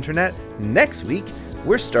over the internet, next week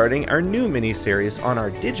we're starting our new mini-series on our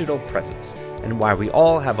digital presence and why we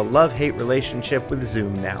all have a love-hate relationship with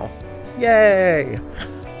Zoom now. Yay!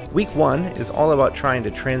 Week 1 is all about trying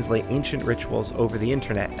to translate ancient rituals over the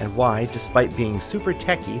internet and why, despite being super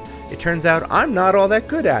techie, it turns out I'm not all that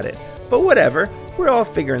good at it. But whatever, we're all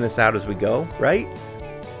figuring this out as we go, right?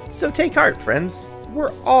 So take heart, friends.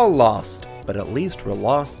 We're all lost, but at least we're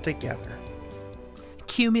lost together.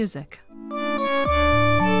 Cue music.